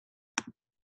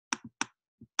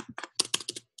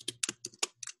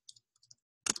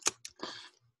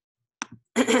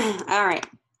 All right.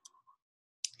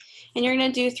 And you're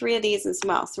going to do 3 of these as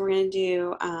well. So we're going to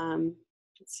do,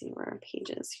 let's see where our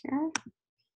page is here.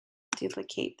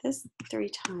 Duplicate this 3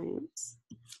 times.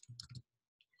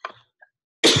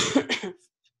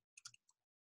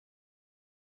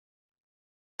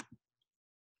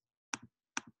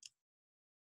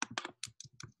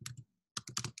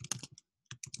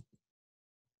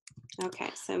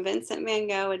 Okay, so Vincent van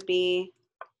Gogh would be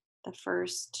the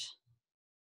first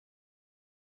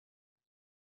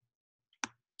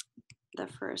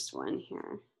one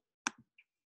here.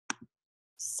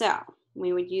 So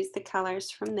we would use the colors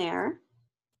from there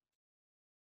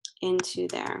into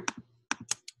there.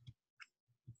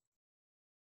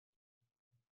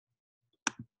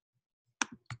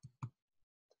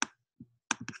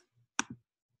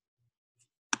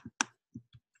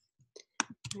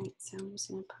 All right, so I'm just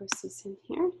going to post this in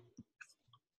here.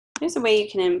 There's a way you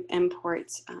can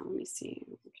import, let me see,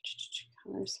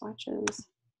 color swatches.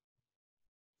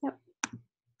 Yep,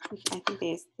 I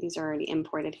think these are already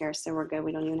imported here, so we're good.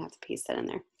 We don't even have to paste that in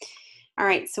there. All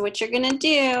right, so what you're going to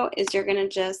do is you're going to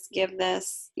just give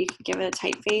this, you can give it a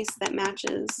typeface that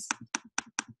matches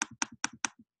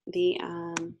the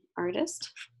artist.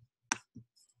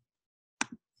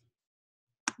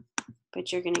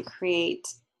 But you're going to create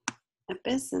a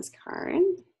business card.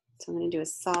 So I'm going to do a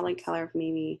solid color of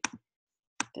maybe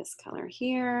this color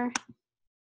here.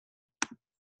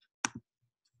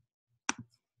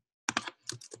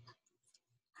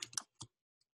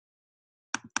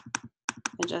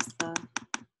 Adjust the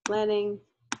leading.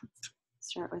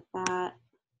 Start with that.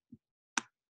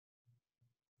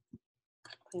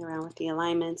 Play around with the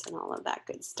alignments and all of that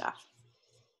good stuff.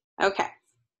 Okay.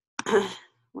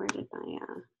 Where did my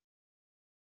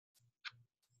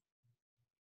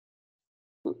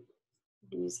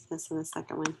use this in the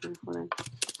second one here. Hold on.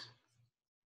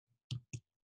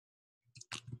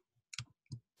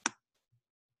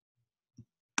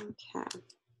 Okay.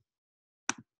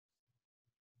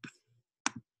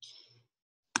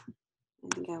 I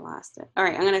think I lost it. All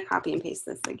right, I'm going to copy and paste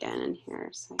this again in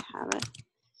here so I have it.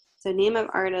 So name of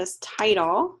artist,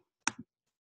 title,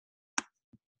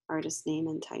 artist name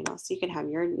and title. So you could have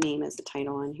your name as a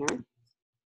title in here. So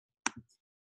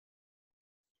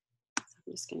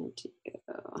I'm just going to do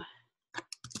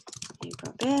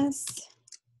April Biz.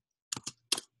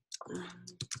 There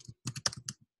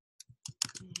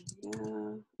you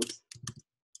go. Oops.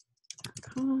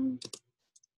 .com.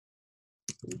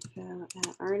 Info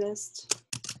at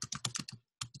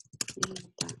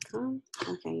artist.com.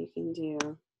 Okay, you can do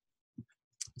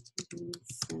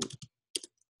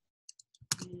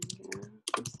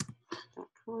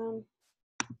 .com.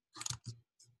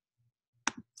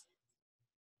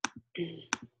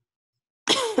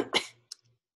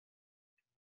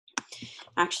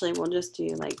 Actually, we'll just do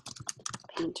like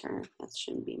painter. That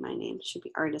shouldn't be my name. It should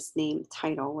be artist name,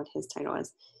 title, what his title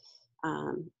is.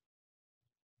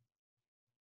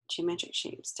 Geometric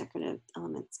shapes, decorative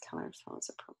elements, color, fill is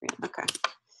appropriate. Okay.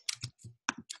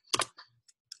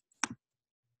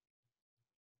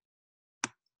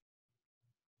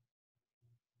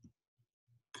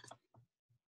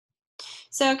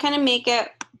 So kind of make it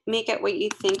what you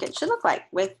think it should look like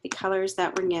with the colors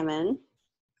that were given.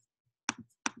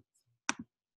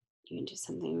 You can do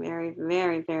something very,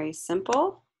 very, very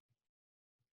simple.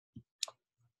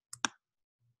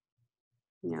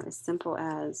 You know, as simple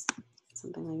as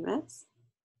something like this.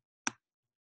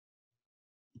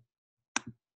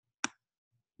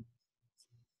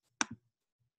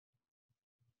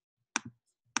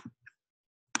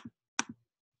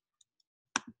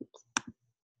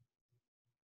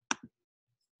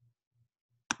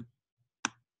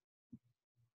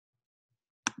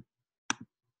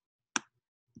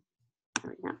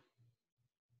 There we go.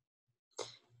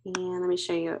 And let me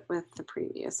show you it with the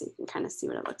preview so you can kind of see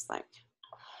what it looks like.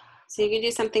 So you can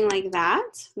do something like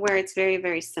that where it's very,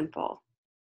 very simple.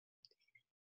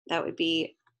 That would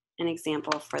be an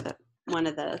example for one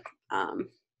of the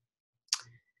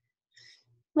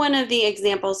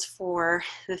examples for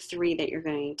the 3 that you're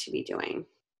going to be doing.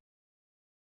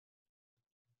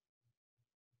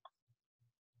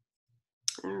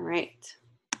 All right.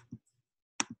 I'm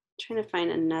trying to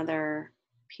find another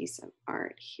piece of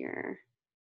art here.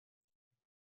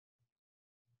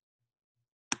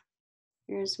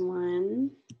 Here's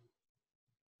one.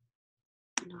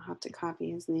 And I'll have to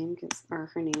copy his name or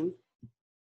her name.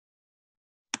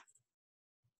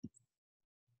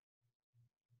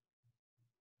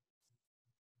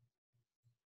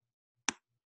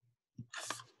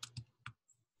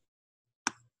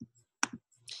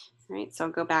 All right, so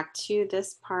I'll go back to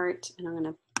this part and I'm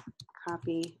going to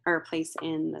copy or place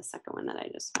in the second one that I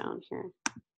just found here.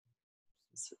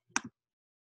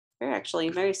 They're actually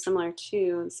very similar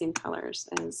to the same colors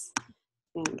as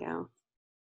Van Gogh.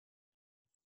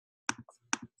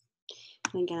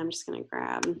 And again, I'm just going to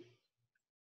grab the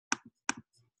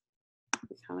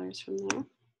colors from there.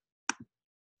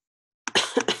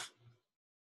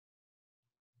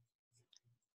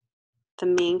 The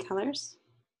main colors.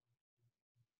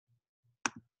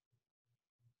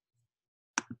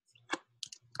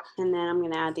 And then I'm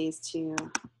going to add these to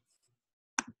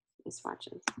my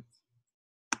swatches.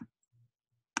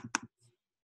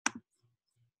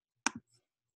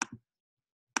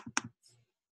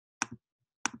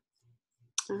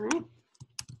 All right.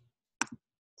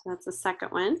 So that's the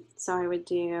second one. So I would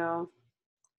do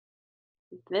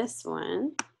this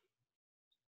one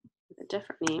with a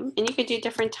different name. And you could do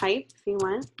different type if you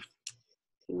want.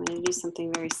 If you want to do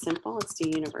something very simple, let's do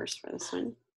universe for this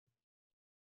one.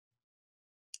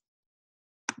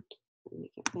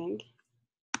 Make it big.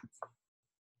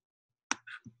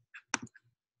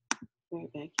 Very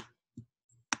big.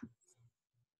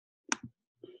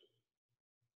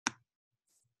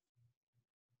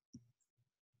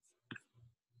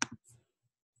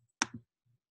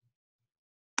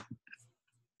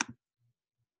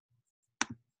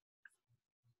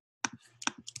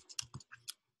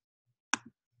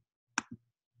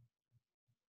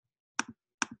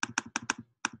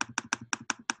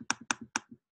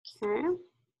 Okay.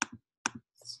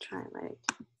 Let's try like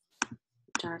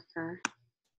darker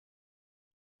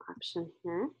option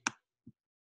here.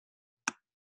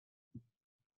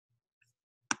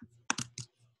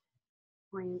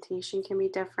 Orientation can be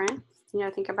different. You know,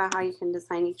 think about how you can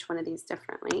design each one of these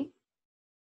differently.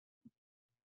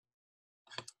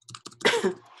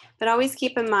 But always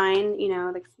keep in mind, you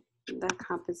know, the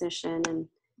composition and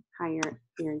how you're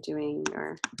doing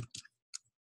your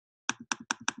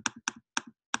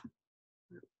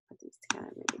put these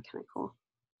together, maybe kind of cool.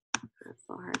 That's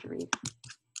a little hard to read.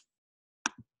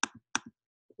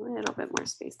 A little bit more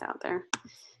spaced out there.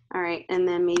 All right, and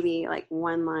then maybe like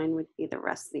one line would be the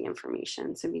rest of the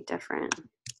information, so it'd be different.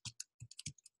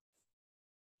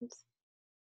 Oops.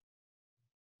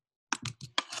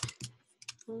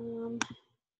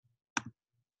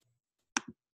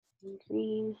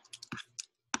 Green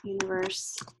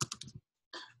universe.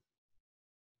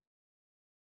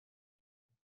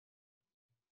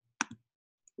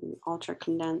 Ultra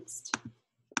condensed, a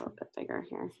little bit bigger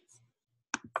here.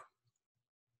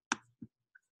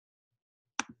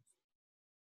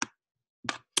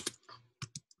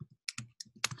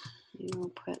 Maybe we'll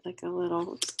put like a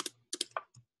little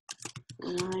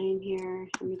line here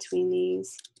in between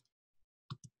these.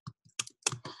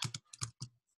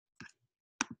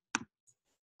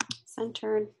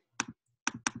 Centered.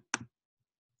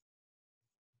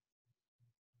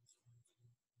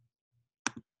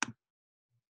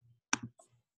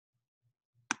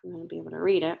 I'm going to be able to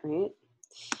read it, right?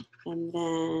 And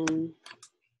then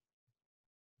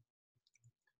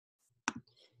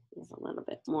there's a little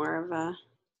bit more of a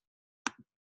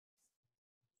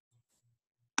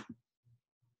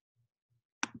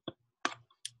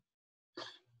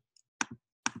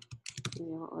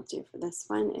maybe what we'll do for this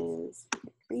one is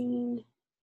green.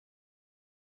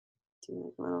 Do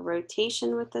like a little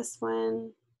rotation with this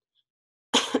one.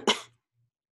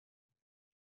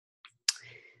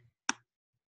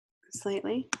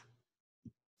 Slightly.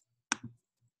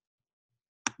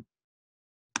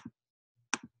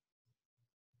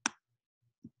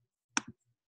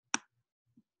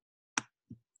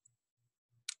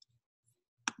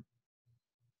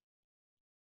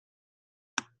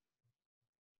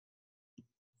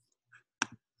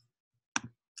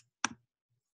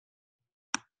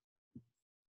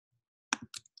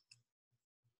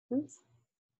 Oops.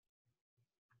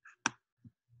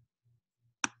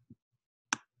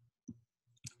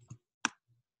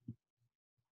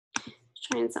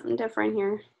 Trying something different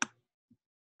here.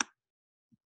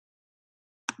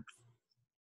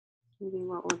 Maybe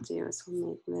what we'll do is we'll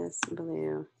make this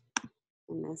blue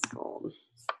and this gold.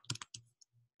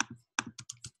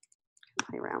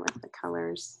 Play around with the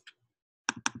colors.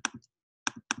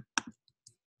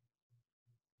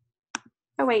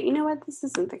 Oh wait, you know what? This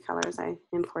isn't the colors I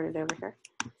imported over here.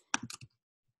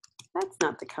 That's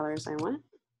not the colors I want.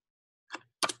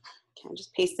 Okay, I'll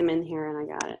just paste them in here and I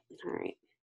got it. All right.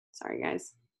 Sorry,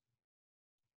 guys.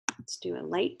 Let's do a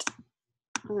light.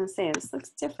 I was gonna say, this looks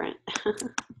different.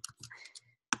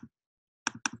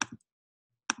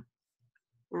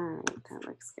 All right, that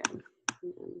looks good.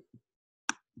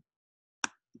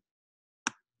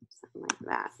 Something like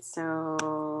that.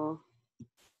 So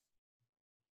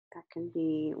that can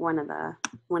be one of the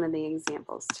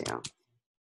examples too.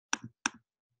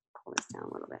 Pull this down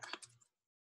a little bit.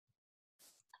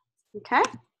 Okay,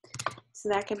 so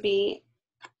that could be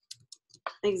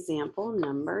example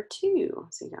number 2.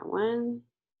 So you got 1,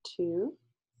 2,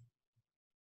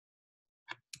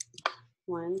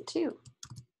 1, 2.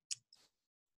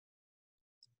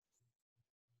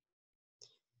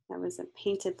 That was a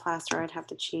painted plaster. I'd have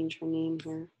to change her name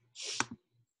here.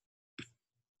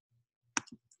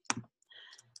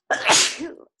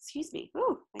 Excuse me.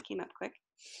 Oh, that came up quick.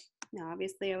 Now,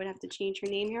 obviously, I would have to change her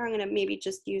name here. I'm going to maybe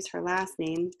just use her last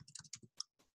name.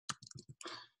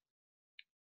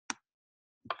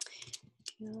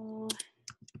 Gillian.com.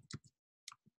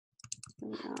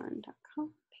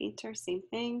 Painter, same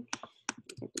thing.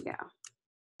 Good to go.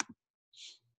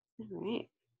 All right.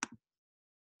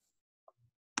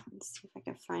 Let's see if I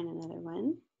can find another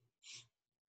one.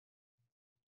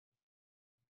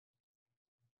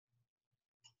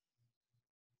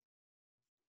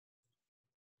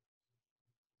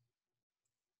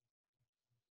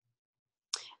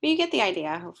 But you get the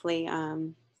idea. Hopefully,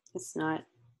 it's not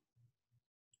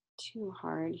too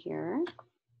hard here.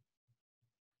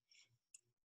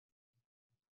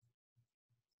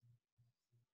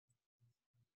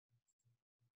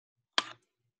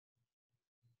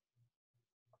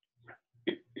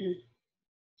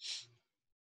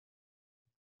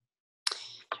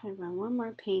 Try to run one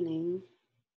more painting.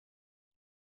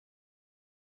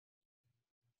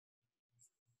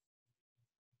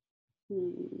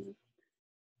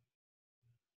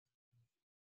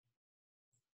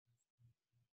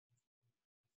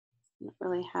 Don't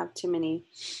really have too many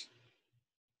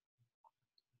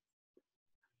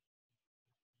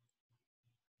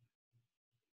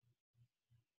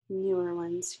newer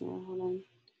ones here. Hold on.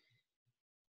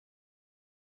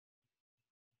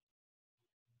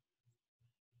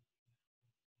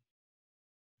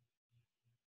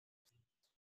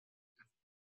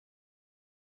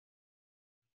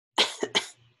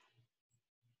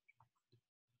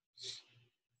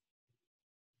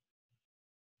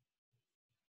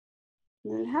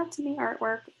 Does it have to be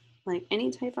artwork? Like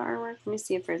any type of artwork? Let me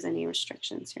see if there's any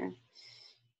restrictions here.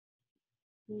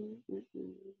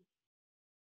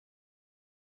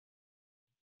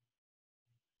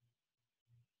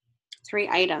 3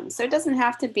 items. So it doesn't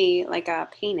have to be like a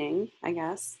painting, I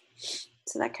guess.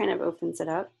 So that kind of opens it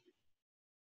up.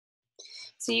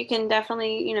 So you can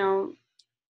definitely, you know,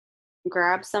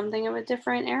 grab something of a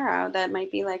different era that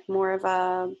might be like more of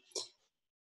a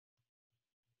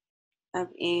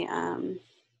an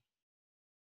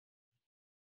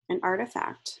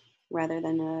artifact rather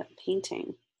than a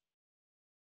painting.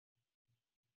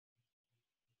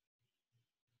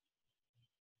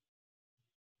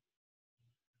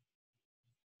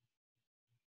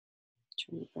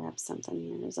 Trying to grab something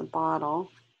here. There's a bottle.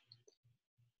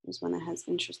 There's one that has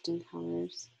interesting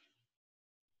colors.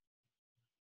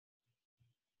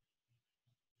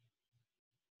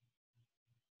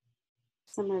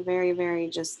 Some are very, very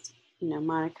just, you know,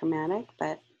 monochromatic,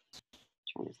 but I'm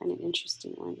trying to find an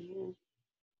interesting one here.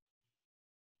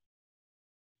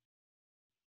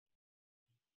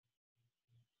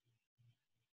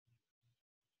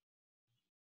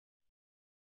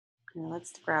 Yeah,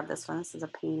 let's grab this one. This is a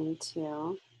painting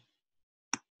too.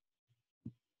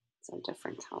 It's a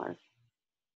different color.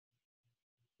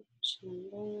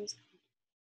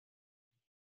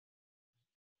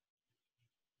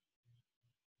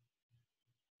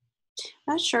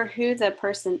 Not sure who the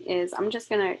person is. I'm just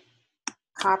gonna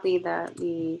copy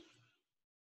the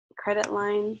credit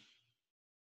line.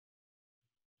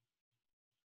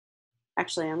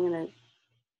 Actually, I'm gonna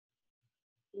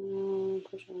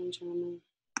push on gentleman.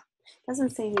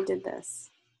 Doesn't say who did this.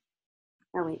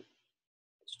 Oh wait.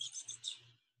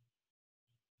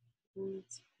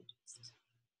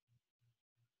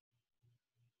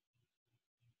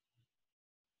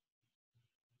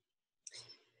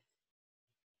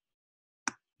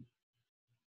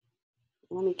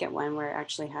 Let me get one where it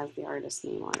actually has the artist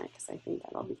name on it because I think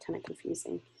that'll be kind of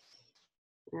confusing.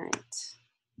 All right.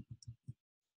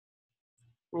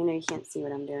 I know you can't see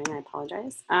what I'm doing. I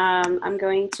apologize. I'm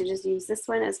going to just use this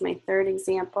one as my third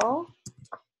example.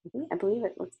 I believe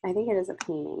it looks, I think it is a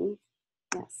painting.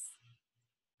 Yes.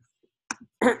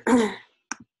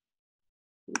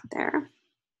 There.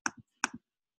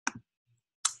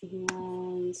 And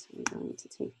I'm going to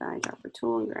take the eyedropper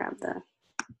tool and grab the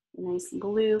nice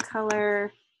blue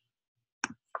color.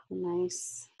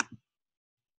 Nice.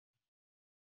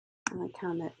 I like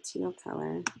how that teal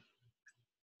color.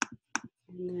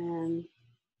 And then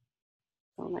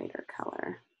the lighter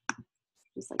color,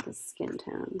 just like a skin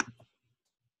tone.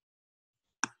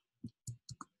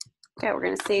 Okay, we're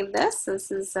going to save this.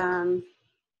 This is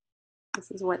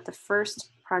what the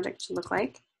first project should look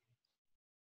like.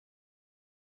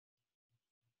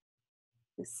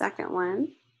 The second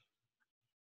one,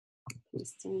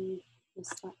 paste in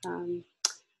this,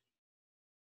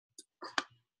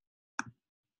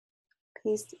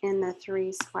 paste in the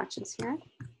 3 swatches here.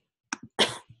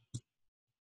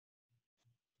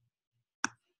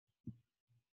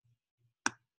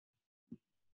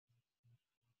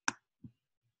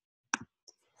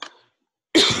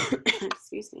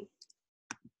 Excuse me.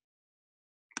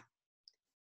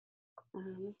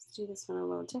 Let's do this one a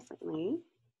little differently.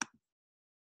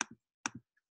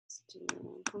 Let's do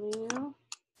blue.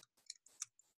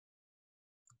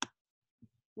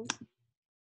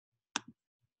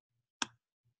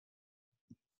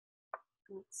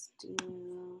 Let's do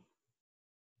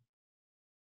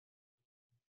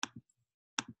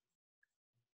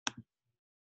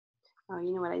oh,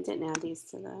 you know what? I didn't add these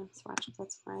to the swatches.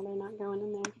 That's why they're not going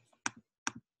in there.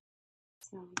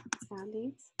 So let's add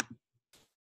these.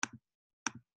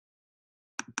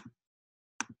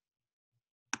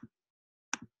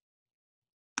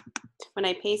 When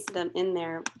I pasted them in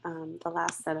there, the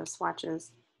last set of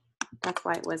swatches, that's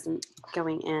why it wasn't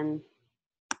going in.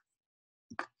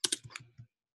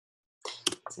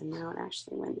 So now it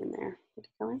actually went in there. Did it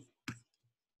go in?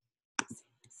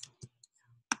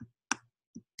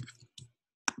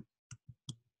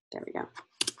 There we go.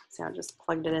 So I just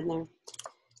plugged it in there.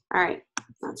 All right,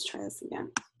 let's try this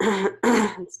again.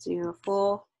 Let's do a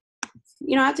full,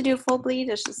 you don't have to do a full bleed.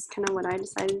 It's just kind of what I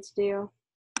decided to do.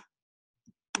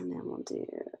 And then we'll do,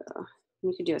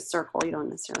 you could do a circle. You don't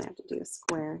necessarily have to do a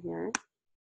square here.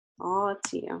 All up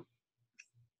to you.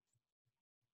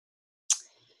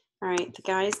 All right, the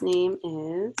guy's name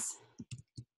is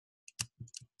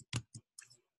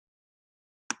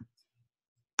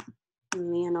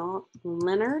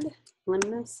Leonard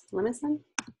Limison.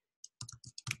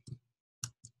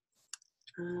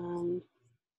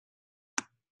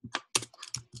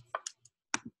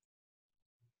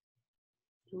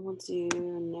 We'll do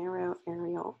narrow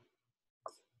aerial.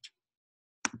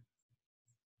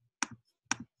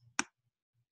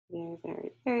 Very,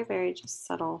 very, very, very just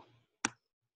subtle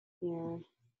here.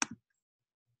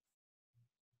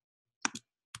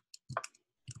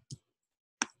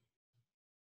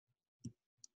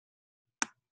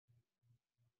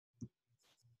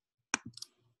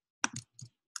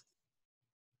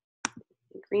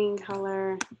 The green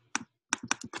color.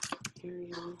 Here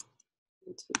we go.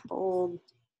 It's bold.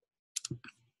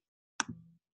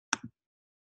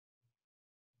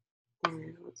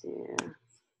 And we'll do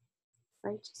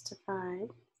right justified.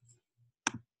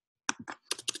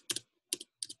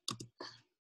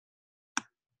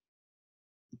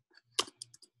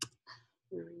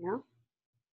 There we go.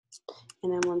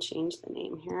 And then we'll change the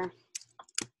name here.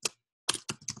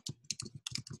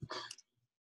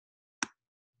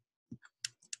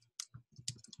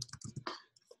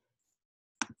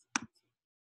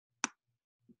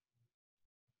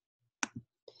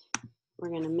 We're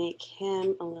going to make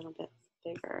him a little bit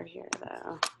bigger here,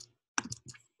 though.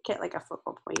 Get like a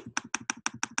focal point.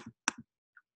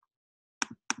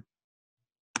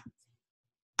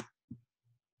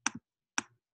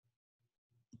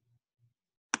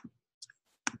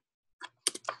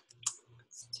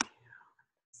 Let's do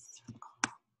circle.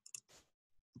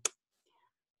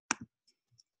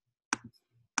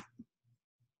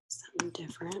 Something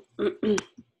different.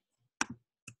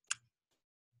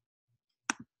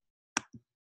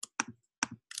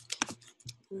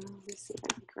 Let me see if I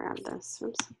can grab this.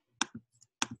 Oops.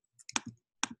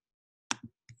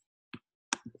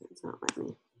 It's not letting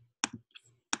me.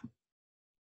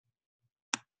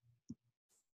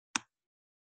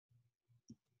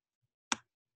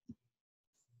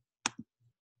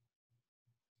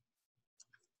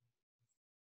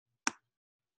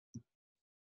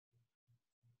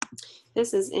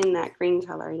 This is in that green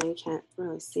color. I know you can't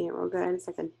really see it real good. It's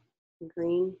like a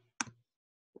green.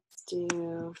 Let's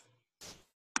do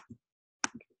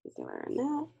particular in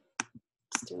that.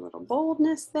 Let's do a little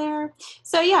boldness there.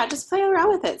 So yeah, just play around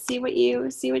with it. See what you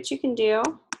can do.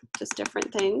 Just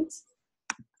different things.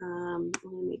 I'm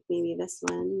gonna make maybe this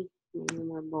one maybe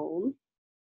more bold.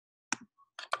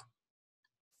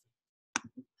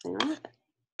 Play around with it.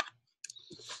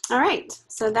 All right,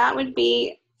 so that would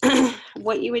be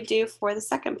what you would do for the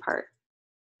second part.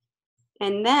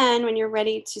 And then when you're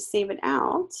ready to save it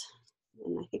out,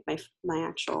 and I think my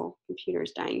actual computer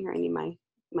is dying here. I need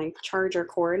my charger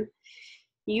cord.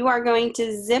 You are going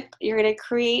to zip, you're going to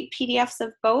create PDFs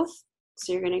of both.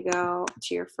 So you're going to go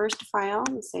to your first file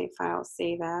and say File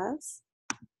Save As.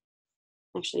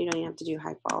 Actually, you don't even have to do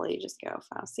high quality, just go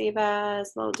File Save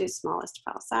As. We'll do smallest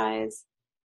file size.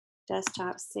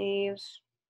 Desktop save.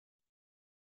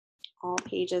 All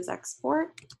pages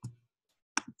export.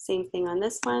 Same thing on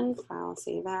this one, File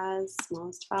Save As,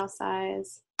 smallest file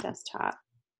size, desktop,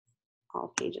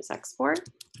 all pages export.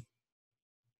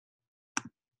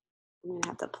 I'm gonna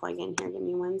have to plug in here, give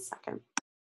me 1 second.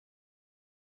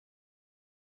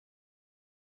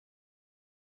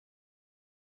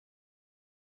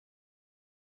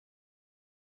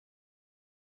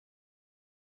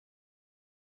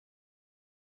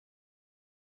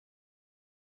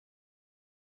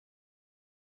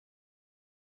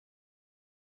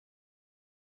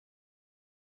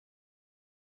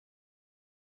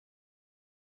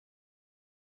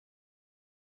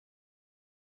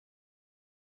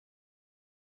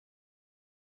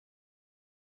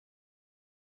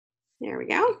 There we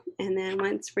go. And then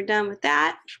once we're done with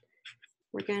that,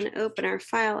 we're going to open our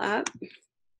file up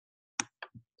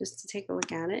just to take a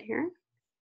look at it here.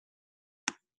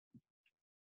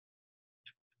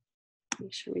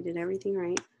 Make sure we did everything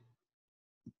right.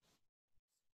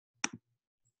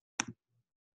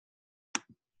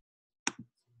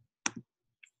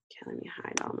 Okay, let me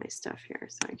hide all my stuff here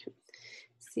so I can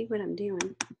see what I'm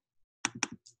doing.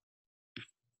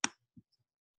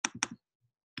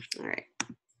 All right.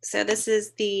 So this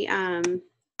is the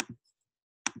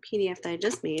PDF that I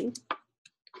just made.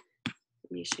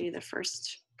 Let me show you the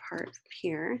first part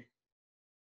here.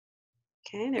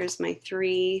 Okay, there's my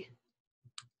 3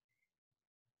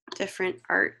 different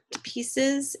art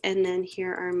pieces, and then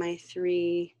here are my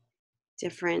 3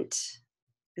 different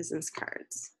business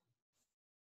cards.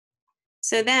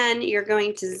 So then you're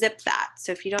going to zip that.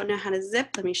 So if you don't know how to zip,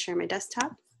 let me share my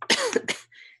desktop.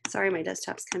 Sorry, my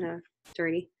desktop's kind of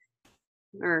dirty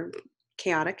or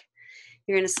chaotic.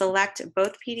 You're going to select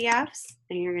both PDFs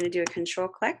and you're going to do a control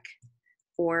click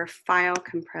or file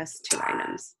compress to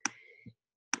items.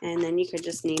 And then you could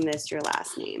just name this your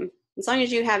last name. As long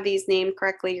as you have these named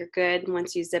correctly, you're good.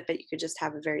 Once you zip it, you could just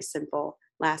have a very simple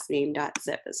last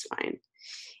name.zip is fine.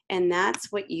 And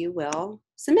that's what you will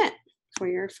submit for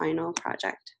your final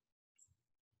project.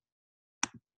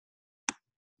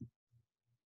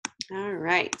 All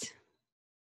right.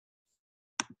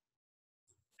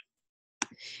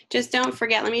 Just don't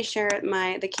forget, let me share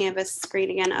the Canvas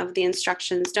screen again of the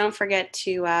instructions. Don't forget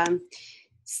to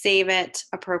save it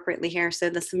appropriately here. So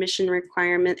the submission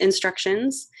requirement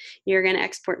instructions, you're going to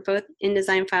export both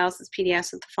InDesign files as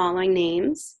PDFs with the following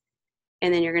names,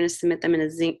 and then you're going to submit them in a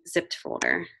zipped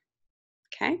folder.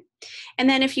 Okay. And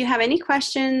then if you have any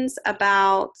questions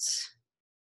about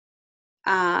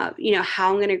how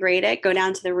I'm going to grade it, go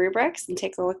down to the rubrics and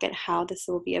take a look at how this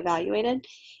will be evaluated.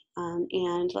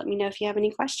 And let me know if you have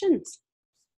any questions.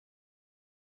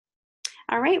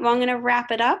 All right, well, I'm going to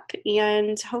wrap it up,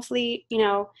 and hopefully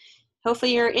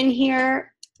you're in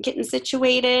here getting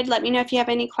situated. Let me know if you have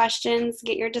any questions,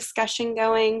 get your discussion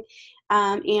going.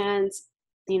 And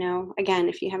again,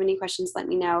 if you have any questions, let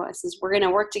me know. We're going to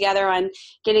work together on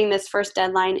getting this first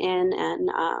deadline in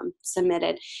and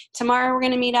submitted. Tomorrow we're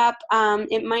going to meet up.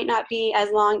 It might not be as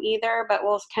long either, but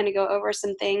we'll kind of go over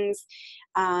some things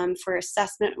for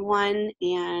assessment 1.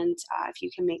 And if you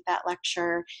can make that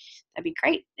lecture, that'd be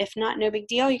great. If not, no big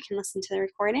deal. You can listen to the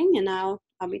recording, and I'll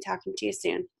be talking to you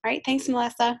soon. All right, thanks,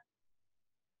 Melissa.